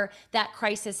before that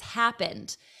crisis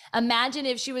happened. Imagine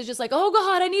if she was just like, oh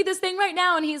God, I need this thing right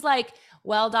now. And he's like,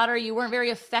 well, daughter, you weren't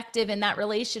very effective in that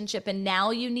relationship and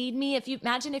now you need me.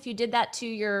 Imagine if you did that to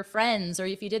your friends, or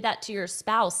if you did that to your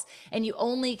spouse and you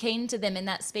only came to them in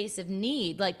that space of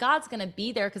need, like God's going to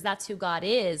be there because that's who God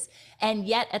is. And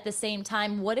yet at the same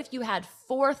time, what if you had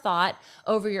forethought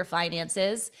over your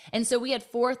finances? And so we had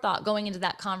forethought going into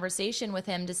that conversation with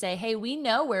him to say, hey, we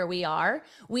know where we are.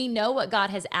 We know what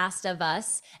God has asked of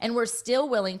us, and we're still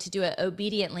willing to do it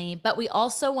obediently. But we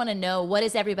also want to know, what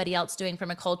is everybody else doing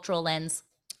from a cultural lens,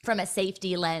 from a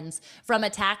safety lens, from a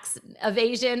tax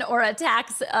evasion or a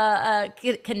tax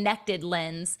connected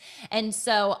lens. And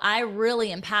so I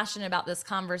really am passionate about this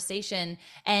conversation.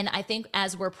 And I think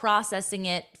as we're processing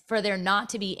it, for there not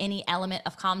to be any element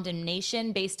of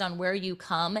condemnation based on where you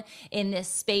come in this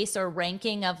space or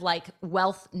ranking of like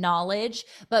wealth knowledge,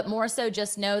 but more so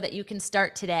just know that you can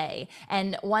start today.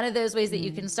 And one of those ways that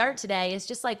you can start today is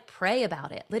just like pray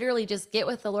about it. Literally just get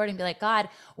with the Lord and be like, God,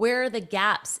 where are the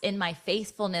gaps in my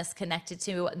faithfulness connected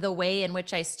to the way in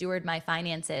which I steward my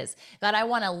finances? God, I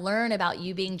want to learn about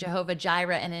you being Jehovah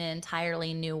Jireh in an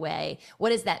entirely new way. What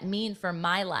does that mean for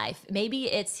my life?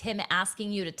 Maybe it's him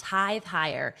asking you to tithe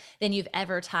higher. than you've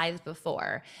ever tithed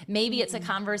before. Maybe it's a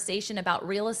conversation about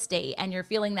real estate and you're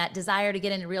feeling that desire to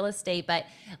get into real estate. But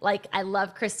like, I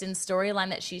love Kristen's storyline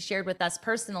that she shared with us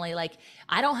personally. Like,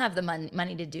 I don't have the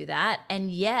money to do that.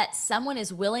 And yet someone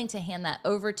is willing to hand that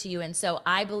over to you. And so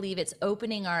I believe it's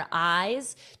opening our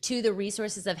eyes to the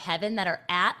resources of heaven that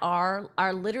are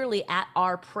literally at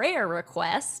our prayer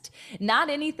request, not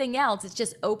anything else. It's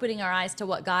just opening our eyes to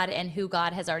what God and who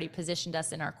God has already positioned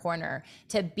us in our corner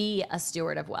to be a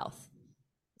steward of wealth.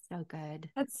 So good.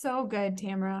 That's so good,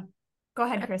 Tamara. Go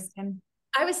ahead, Kristen.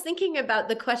 I was thinking about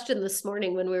the question this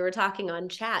morning when we were talking on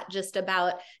chat, just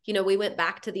about, we went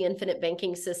back to the infinite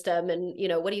banking system and,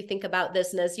 what do you think about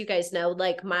this? And as you guys know,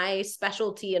 like my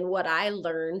specialty and what I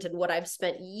learned and what I've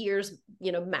spent years,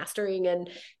 mastering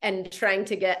and trying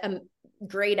to get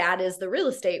great at is the real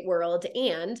estate world.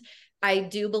 And I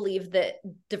do believe that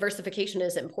diversification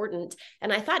is important.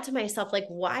 And I thought to myself, like,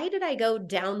 why did I go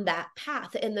down that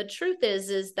path? And the truth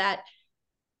is that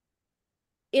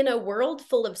in a world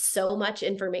full of so much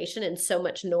information and so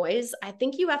much noise, I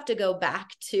think you have to go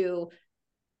back to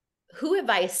who have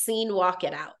I seen walk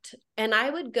it out? And I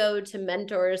would go to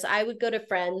mentors, I would go to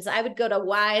friends, I would go to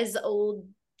wise old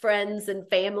friends and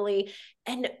family.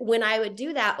 And when I would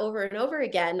do that over and over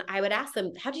again, I would ask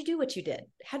them, how'd you do what you did?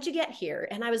 How'd you get here?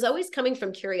 And I was always coming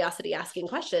from curiosity, asking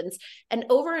questions. And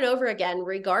over again,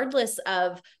 regardless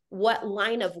of what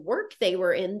line of work they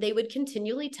were in, they would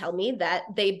continually tell me that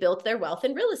they built their wealth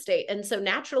in real estate. And so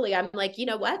naturally, I'm like, you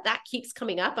know what? That keeps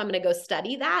coming up. I'm going to go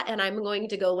study that and I'm going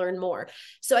to go learn more.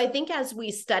 So I think as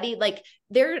we study, like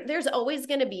there's always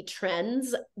going to be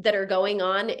trends that are going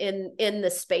on in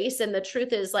the space. And the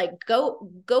truth is, like,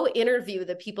 go interview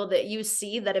the people that you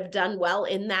see that have done well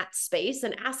in that space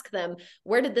and ask them,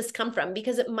 where did this come from?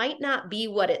 Because it might not be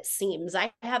what it seems.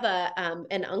 I have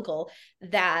an uncle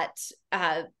that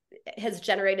has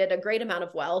generated a great amount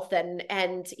of wealth,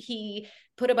 and he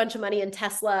put a bunch of money in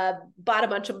Tesla, bought a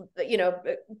bunch of,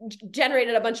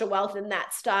 generated a bunch of wealth in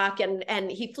that stock,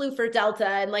 and he flew for Delta.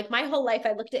 And like my whole life,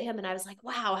 I looked at him and I was like,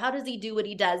 wow, how does he do what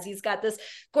he does? He's got this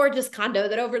gorgeous condo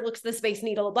that overlooks the Space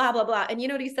Needle, blah, blah, blah. And you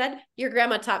know what he said? Your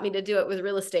grandma taught me to do it with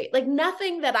real estate. Like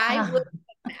nothing that I would have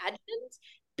imagined,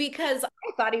 because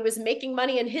I thought he was making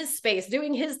money in his space,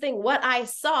 doing his thing. What I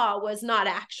saw was not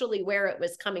actually where it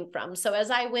was coming from. So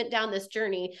as I went down this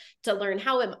journey to learn,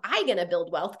 how am I going to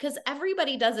build wealth? Because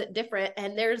everybody does it different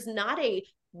and there's not a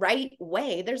right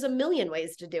way. There's a million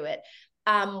ways to do it.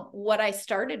 What I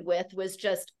started with was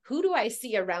just, who do I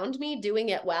see around me doing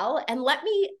it well? And let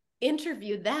me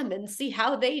interview them and see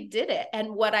how they did it.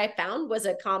 And what I found was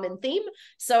a common theme.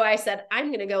 So I said, I'm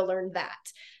going to go learn that.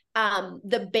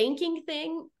 The banking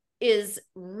thing is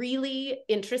really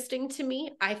interesting to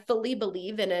me. I fully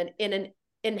believe in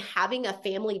having a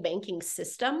family banking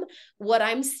system. What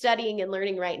I'm studying and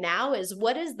learning right now is,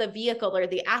 what is the vehicle or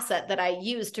the asset that I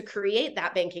use to create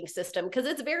that banking system? Because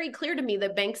it's very clear to me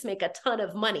that banks make a ton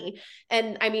of money.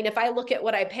 And I mean, if I look at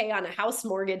what I pay on a house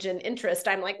mortgage and interest,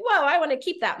 I'm like, whoa, I want to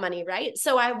keep that money, right?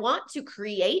 So I want to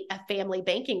create a family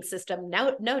banking system,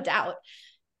 no doubt.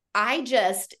 I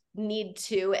just need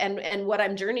to, and what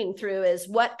I'm journeying through is,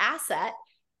 what asset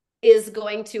is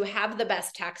going to have the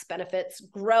best tax benefits,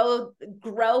 grow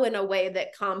in a way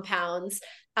that compounds,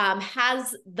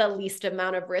 has the least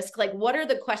amount of risk. Like, what are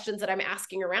the questions that I'm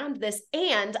asking around this?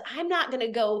 And I'm not going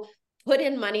to go put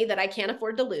in money that I can't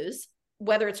afford to lose,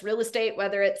 whether it's real estate,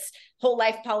 whether it's whole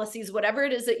life policies, whatever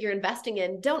it is that you're investing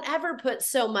in. Don't ever put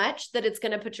so much that it's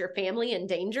going to put your family in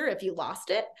danger if you lost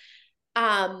it.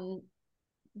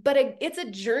 But it's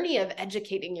a journey of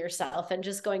educating yourself and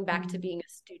just going back to being a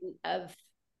student of,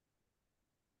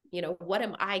 what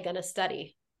am I going to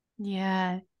study?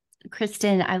 Yeah.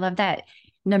 Kristen, I love that.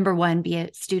 Number one, be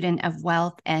a student of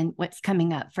wealth. And what's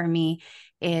coming up for me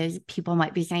is people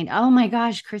might be saying, oh my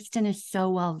gosh, Kristen is so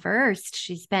well versed.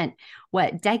 She spent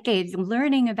decades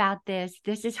learning about this.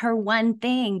 This is her one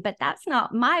thing, but that's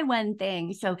not my one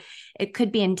thing. So it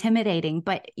could be intimidating,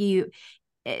 but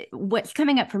what's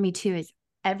coming up for me too is,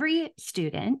 every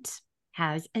student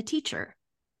has a teacher.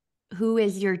 Who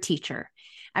is your teacher?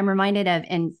 I'm reminded of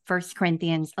in 1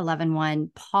 Corinthians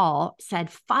 11:1, Paul said,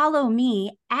 follow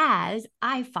me as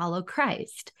I follow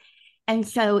Christ. And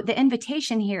so the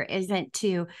invitation here isn't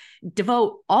to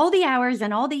devote all the hours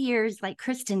and all the years like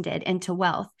Kristen did into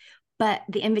wealth, but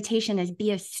the invitation is, be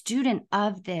a student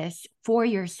of this for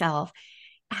yourself,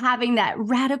 having that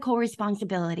radical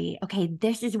responsibility. Okay,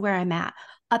 this is where I'm at.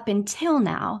 Up until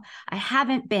now, I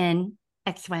haven't been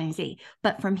X, Y, and Z,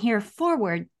 but from here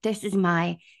forward, this is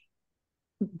my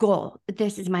goal.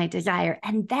 This is my desire.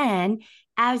 And then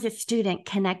as a student,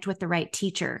 connect with the right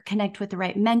teacher, connect with the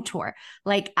right mentor.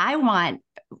 Like I want,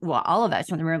 well, all of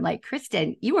us in the room, like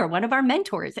Kristen, you are one of our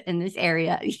mentors in this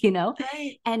area,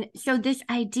 Right. And so this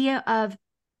idea of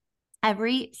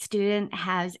every student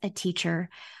has a teacher.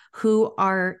 Who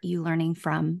are you learning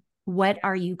from? What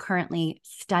are you currently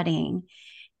studying?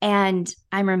 And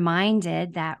I'm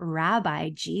reminded that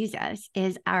Rabbi Jesus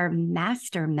is our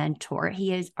master mentor.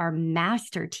 He is our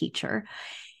master teacher.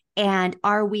 And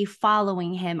are we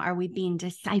following him? Are we being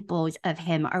disciples of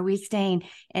him? Are we staying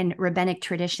in rabbinic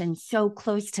tradition so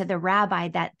close to the rabbi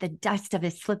that the dust of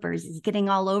his slippers is getting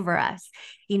all over us?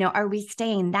 Are we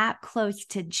staying that close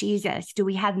to Jesus? Do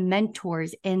we have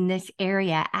mentors in this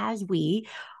area as we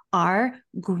are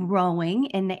growing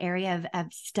in the area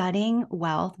of studying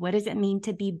wealth? What does it mean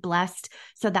to be blessed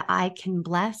so that I can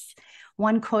bless?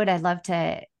 One quote I'd love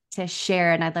to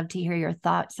share, and I'd love to hear your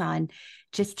thoughts on,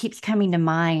 just keeps coming to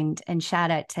mind. And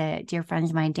shout out to dear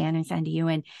friends of mine, Dan and Sandy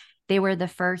Ewan. They were the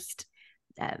first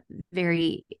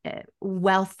very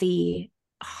wealthy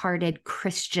hearted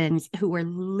Christians who were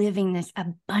living this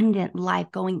abundant life,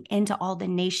 going into all the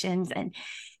nations and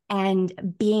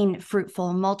being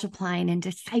fruitful, multiplying and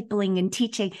discipling and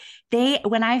teaching.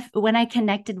 When I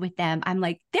connected with them, I'm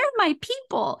like, they're my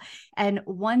people. And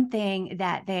one thing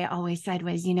that they always said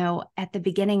was, at the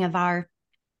beginning of our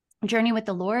journey with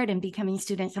the Lord and becoming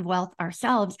students of wealth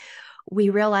ourselves,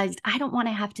 we realized I don't want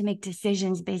to have to make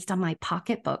decisions based on my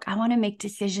pocketbook. I want to make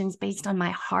decisions based on my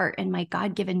heart and my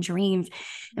God-given dreams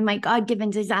and my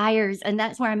God-given desires. And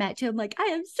that's where I'm at too. I'm like, I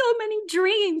have so many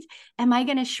dreams. Am I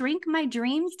going to shrink my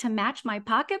dreams to match my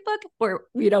pocketbook or,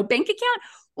 bank account?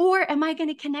 Or am I going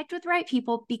to connect with the right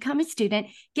people, become a student,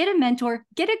 get a mentor,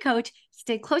 get a coach,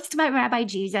 stay close to my Rabbi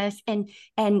Jesus, and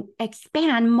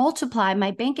expand, multiply my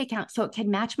bank account so it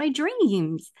can match my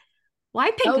dreams? Why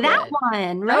pick that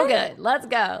one, right? So good. Let's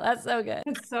go. That's so good.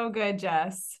 It's so good,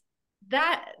 Jess.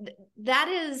 That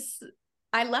is,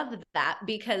 I love that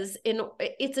because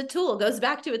it's a tool. It goes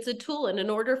back to it's a tool. And in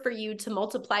order for you to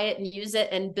multiply it and use it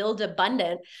and build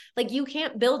abundant, like you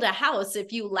can't build a house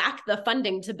if you lack the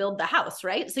funding to build the house,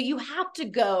 right? So you have to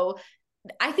go.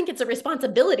 I think it's a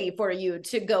responsibility for you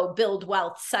to go build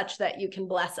wealth such that you can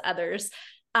bless others.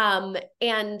 And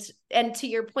to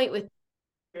your point with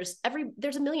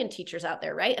there's a million teachers out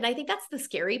there, right? And I think that's the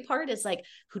scary part is like,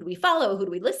 who do we follow? Who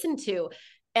do we listen to?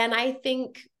 And I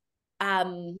think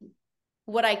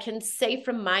what I can say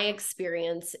from my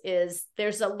experience is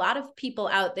there's a lot of people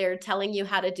out there telling you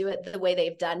how to do it the way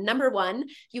they've done. Number one,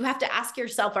 you have to ask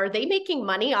yourself, are they making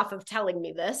money off of telling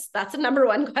me this? That's a number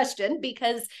one question,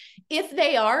 because if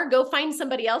they are, go find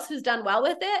somebody else who's done well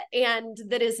with it and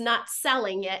that is not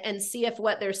selling it and see if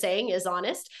what they're saying is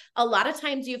honest. A lot of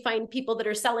times you find people that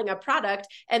are selling a product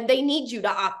and they need you to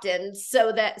opt in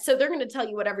so they're going to tell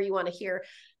you whatever you want to hear.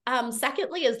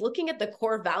 Secondly is looking at the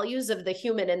core values of the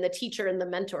human and the teacher and the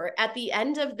mentor. At the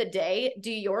end of the day,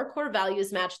 do your core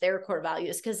values match their core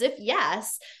values? Because if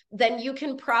yes, then you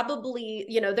can probably,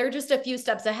 they're just a few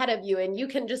steps ahead of you and you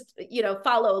can just,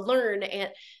 follow, learn.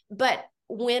 But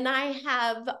when I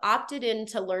have opted in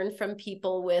to learn from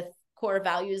people with core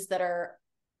values that are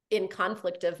in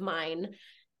conflict of mine,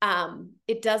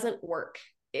 it doesn't work.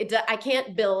 I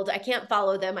can't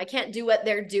follow them. I can't do what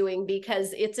they're doing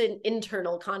because it's an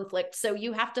internal conflict. So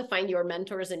you have to find your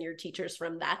mentors and your teachers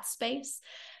from that space.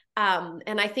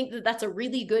 And I think that that's a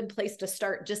really good place to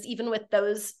start, just even with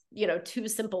those, two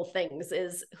simple things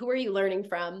is who are you learning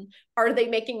from? Are they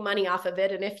making money off of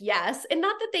it? And if yes, and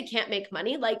not that they can't make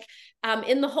money, like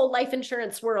in the whole life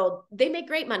insurance world, they make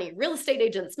great money. Real estate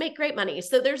agents make great money.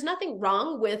 So there's nothing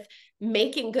wrong with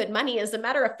making good money. As a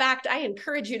matter of fact, I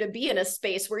encourage you to be in a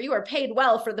space where you are paid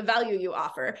well for the value you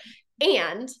offer.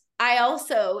 And I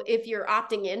also, if you're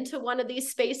opting into one of these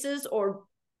spaces or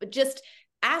just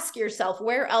ask yourself,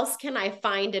 where else can I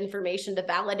find information to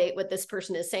validate what this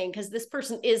person is saying? Because this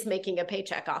person is making a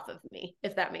paycheck off of me,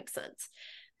 if that makes sense.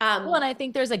 Well, and I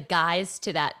think there's a guise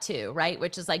to that too, right?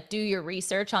 Which is like, do your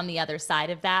research on the other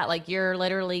side of that. Like you're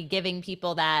literally giving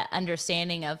people that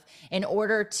understanding of, in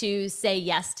order to say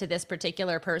yes to this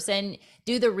particular person,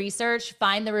 do the research,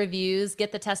 find the reviews,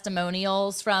 get the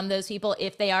testimonials from those people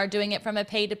if they are doing it from a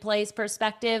pay to place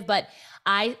perspective. But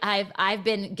I've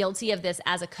been guilty of this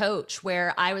as a coach,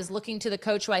 where I was looking to the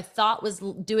coach who I thought was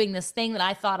doing this thing that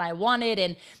I thought I wanted,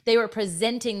 and they were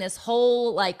presenting this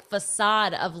whole like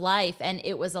facade of life, and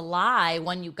it was was a lie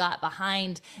when you got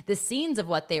behind the scenes of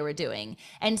what they were doing.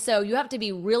 And so you have to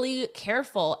be really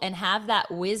careful and have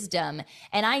that wisdom.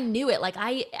 And I knew it. Like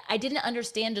I didn't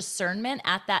understand discernment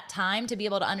at that time to be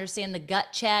able to understand the gut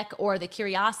check or the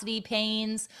curiosity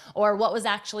pains or what was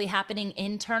actually happening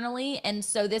internally. And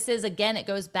so this is, again, it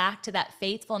goes back to that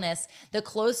faithfulness. The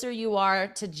closer you are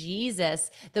to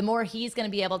Jesus, the more he's going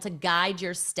to be able to guide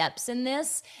your steps in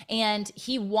this. And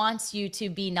he wants you to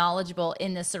be knowledgeable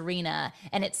in this arena.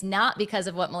 And it's not because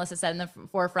of what Melissa said in the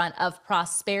forefront of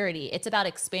prosperity. It's about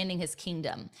expanding his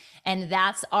kingdom. And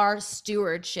that's our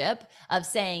stewardship of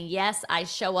saying, yes, I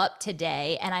show up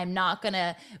today and I'm not going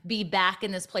to be back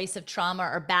in this place of trauma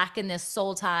or back in this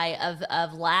soul tie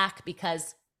of lack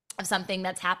because of something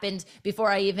that's happened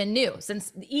before I even knew,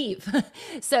 since Eve.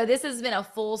 So this has been a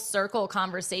full circle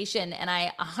conversation, and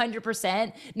I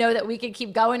 100% know that we could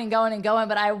keep going and going and going,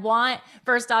 but I want,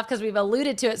 first off, because we've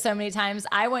alluded to it so many times,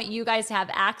 I want you guys to have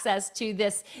access to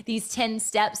these 10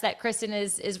 steps that Kristen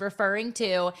is referring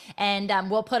to, and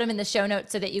we'll put them in the show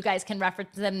notes so that you guys can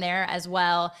reference them there as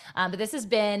well. But this has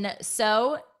been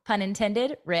so, pun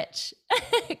intended, rich.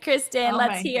 Kristen,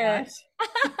 let's hear.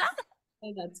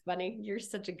 Oh, that's funny. You're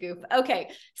such a goof. Okay.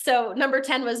 So number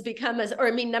 10 was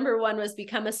number 1 was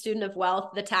become a student of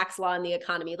wealth, the tax law, and the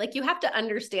economy. Like you have to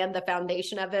understand the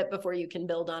foundation of it before you can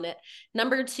build on it.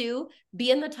 Number 2, be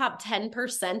in the top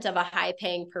 10% of a high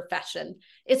paying profession.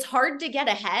 It's hard to get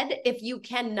ahead if you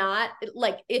cannot,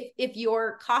 like if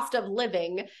your cost of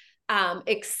living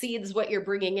exceeds what you're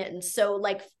bringing in. So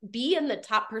like be in the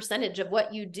top percentage of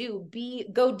what you do,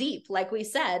 go deep, like we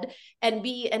said, and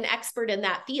be an expert in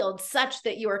that field such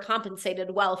that you are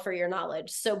compensated well for your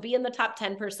knowledge. So be in the top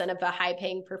 10% of a high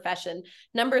paying profession.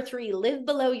 Number 3, live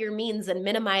below your means and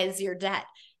minimize your debt.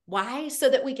 Why? So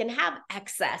that we can have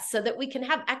excess,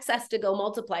 to go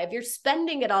multiply. If you're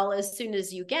spending it all as soon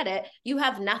as you get it, you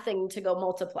have nothing to go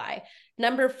multiply.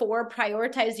 Number 4,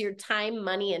 prioritize your time,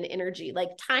 money, and energy. Like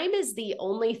time is the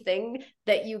only thing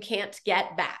that you can't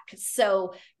get back.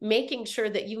 So making sure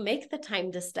that you make the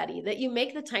time to study, that you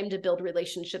make the time to build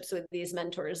relationships with these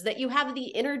mentors, that you have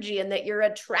the energy and that you're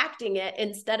attracting it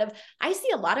instead of, I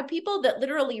see a lot of people that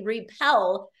literally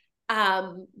repel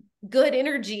good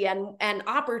energy and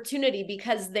opportunity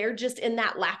because they're just in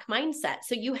that lack mindset.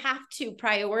 So you have to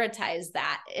prioritize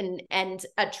that and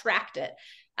attract it.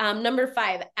 Number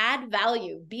 5, add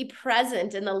value, be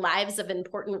present in the lives of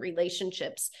important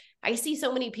relationships. I see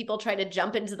so many people try to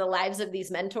jump into the lives of these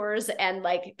mentors and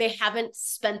like they haven't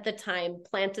spent the time,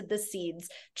 planted the seeds,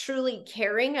 truly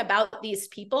caring about these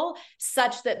people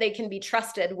such that they can be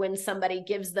trusted when somebody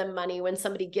gives them money, when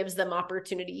somebody gives them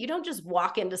opportunity. You don't just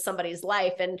walk into somebody's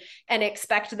life and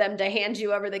expect them to hand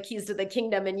you over the keys to the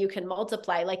kingdom and you can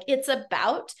multiply. Like it's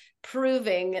about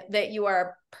proving that you are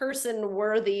a person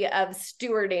worthy of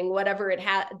stewarding whatever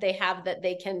they have that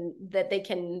they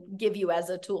can give you as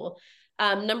a tool.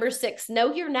 Number 6,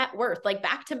 know your net worth. Like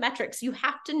back to metrics, you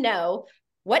have to know,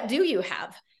 what do you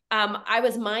have? I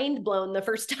was mind blown the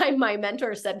first time my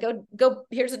mentor said, go,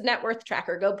 here's a net worth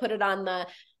tracker, go put it go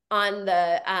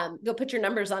put your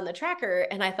numbers on the tracker.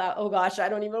 And I thought, oh gosh, I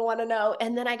don't even want to know.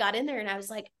 And then I got in there and I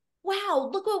was like, wow,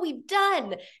 look what we've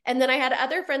done. And then I had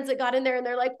other friends that got in there and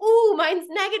they're like, ooh, mine's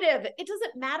negative. It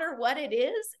doesn't matter what it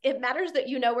is. It matters that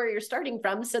you know where you're starting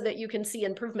from so that you can see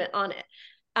improvement on it.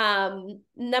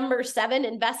 Number 7,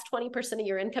 invest 20% of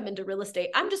your income into real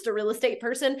estate. I'm just a real estate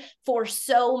person for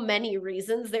so many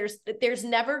reasons. There's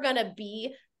never going to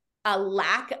be a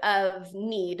lack of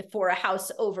need for a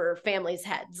house over families'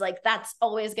 heads. Like that's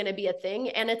always going to be a thing.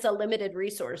 And it's a limited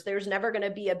resource. There's never going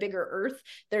to be a bigger earth.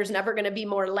 There's never going to be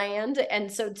more land. And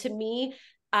so to me,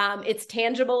 it's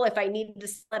tangible. If I need to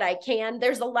sell it, I can.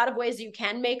 There's a lot of ways you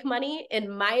can make money. In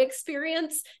my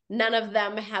experience, none of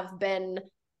them have been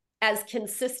as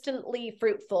consistently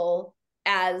fruitful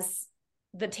as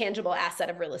the tangible asset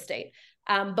of real estate,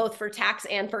 both for tax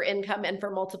and for income and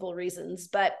for multiple reasons.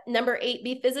 But number 8,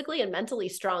 be physically and mentally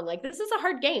strong. Like this is a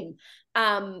hard game.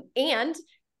 And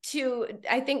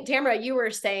I think Tamara, you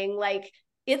were saying like,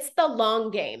 it's the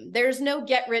long game. There's no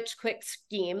get rich quick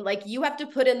scheme. Like you have to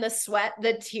put in the sweat,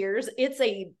 the tears. It's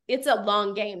a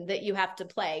long game that you have to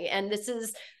play. And this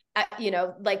is,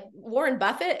 like Warren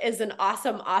Buffett is an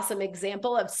awesome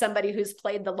example of somebody who's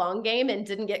played the long game and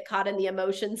didn't get caught in the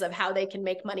emotions of how they can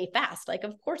make money fast. Like,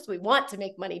 of course we want to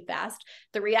make money fast.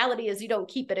 The reality is you don't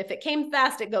keep it. If it came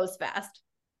fast, it goes fast.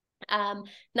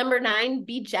 Number 9,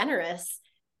 be generous.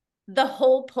 The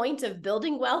whole point of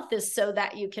building wealth is so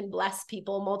that you can bless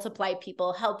people, multiply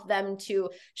people, help them to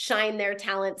shine their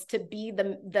talents, to be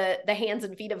the hands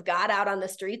and feet of God out on the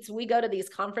streets. We go to these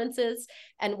conferences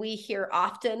and we hear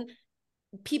often,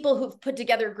 people who've put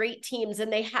together great teams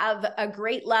and they have a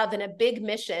great love and a big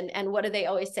mission. And what do they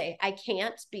always say? I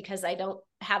can't because I don't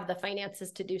have the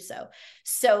finances to do so.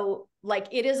 So like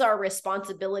it is our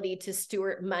responsibility to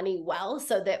steward money well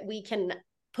so that we can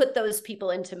put those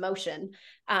people into motion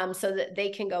so that they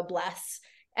can go bless.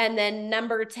 And then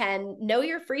number 10, know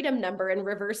your freedom number and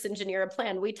reverse engineer a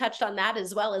plan. We touched on that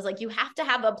as well, as like, you have to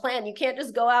have a plan. You can't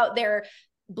just go out there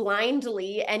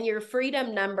blindly. And your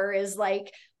freedom number is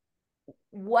like,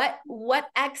 what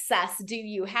excess do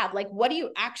you have? Like, what do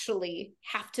you actually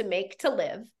have to make to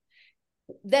live?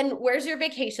 Then where's your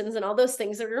vacations and all those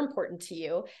things that are important to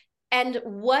you? And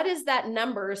what is that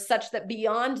number such that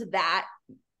beyond that,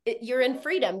 you're in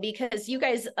freedom? Because you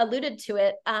guys alluded to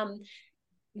it,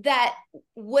 that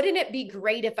wouldn't it be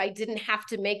great if I didn't have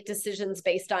to make decisions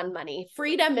based on money?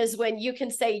 Freedom is when you can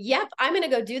say, yep, I'm going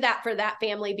to go do that for that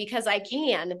family because I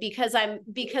can,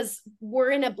 because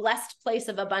we're in a blessed place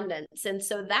of abundance. And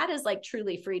so that is like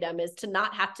truly freedom, is to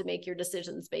not have to make your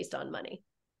decisions based on money.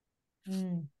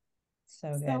 So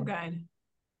good. So good.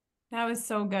 That was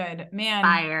so good, man.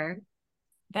 Fire.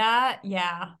 That,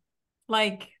 yeah.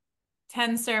 Like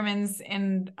 10 sermons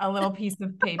in a little piece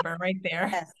of paper right there.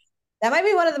 Yes. That might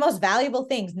be one of the most valuable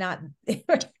things, not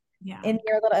Yeah. in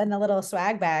the little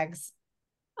swag bags.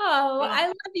 Oh, I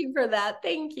love you for that.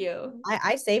 Thank you.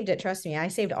 I saved it. Trust me. I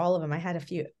saved all of them. I have a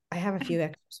few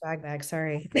extra swag bags.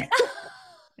 Sorry. I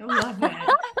love it.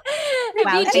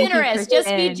 Wow, be thank you, generous. Just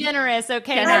be Kristen. generous.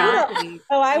 Okay. Generosity.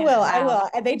 Oh, I will. Wow. I will.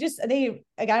 And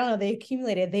I don't know. They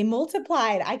accumulated. They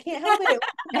multiplied. I can't help it.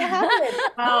 What happened?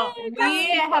 Well,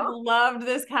 we have loved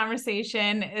this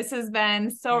conversation. This has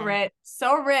been so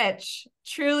rich,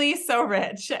 truly so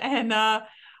rich. And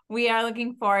we are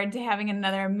looking forward to having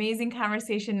another amazing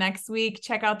conversation next week.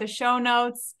 Check out the show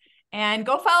notes and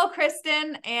go follow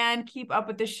Kristen and keep up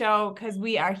with the show, because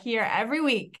we are here every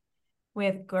week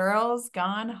with Girls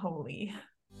Gone Holy.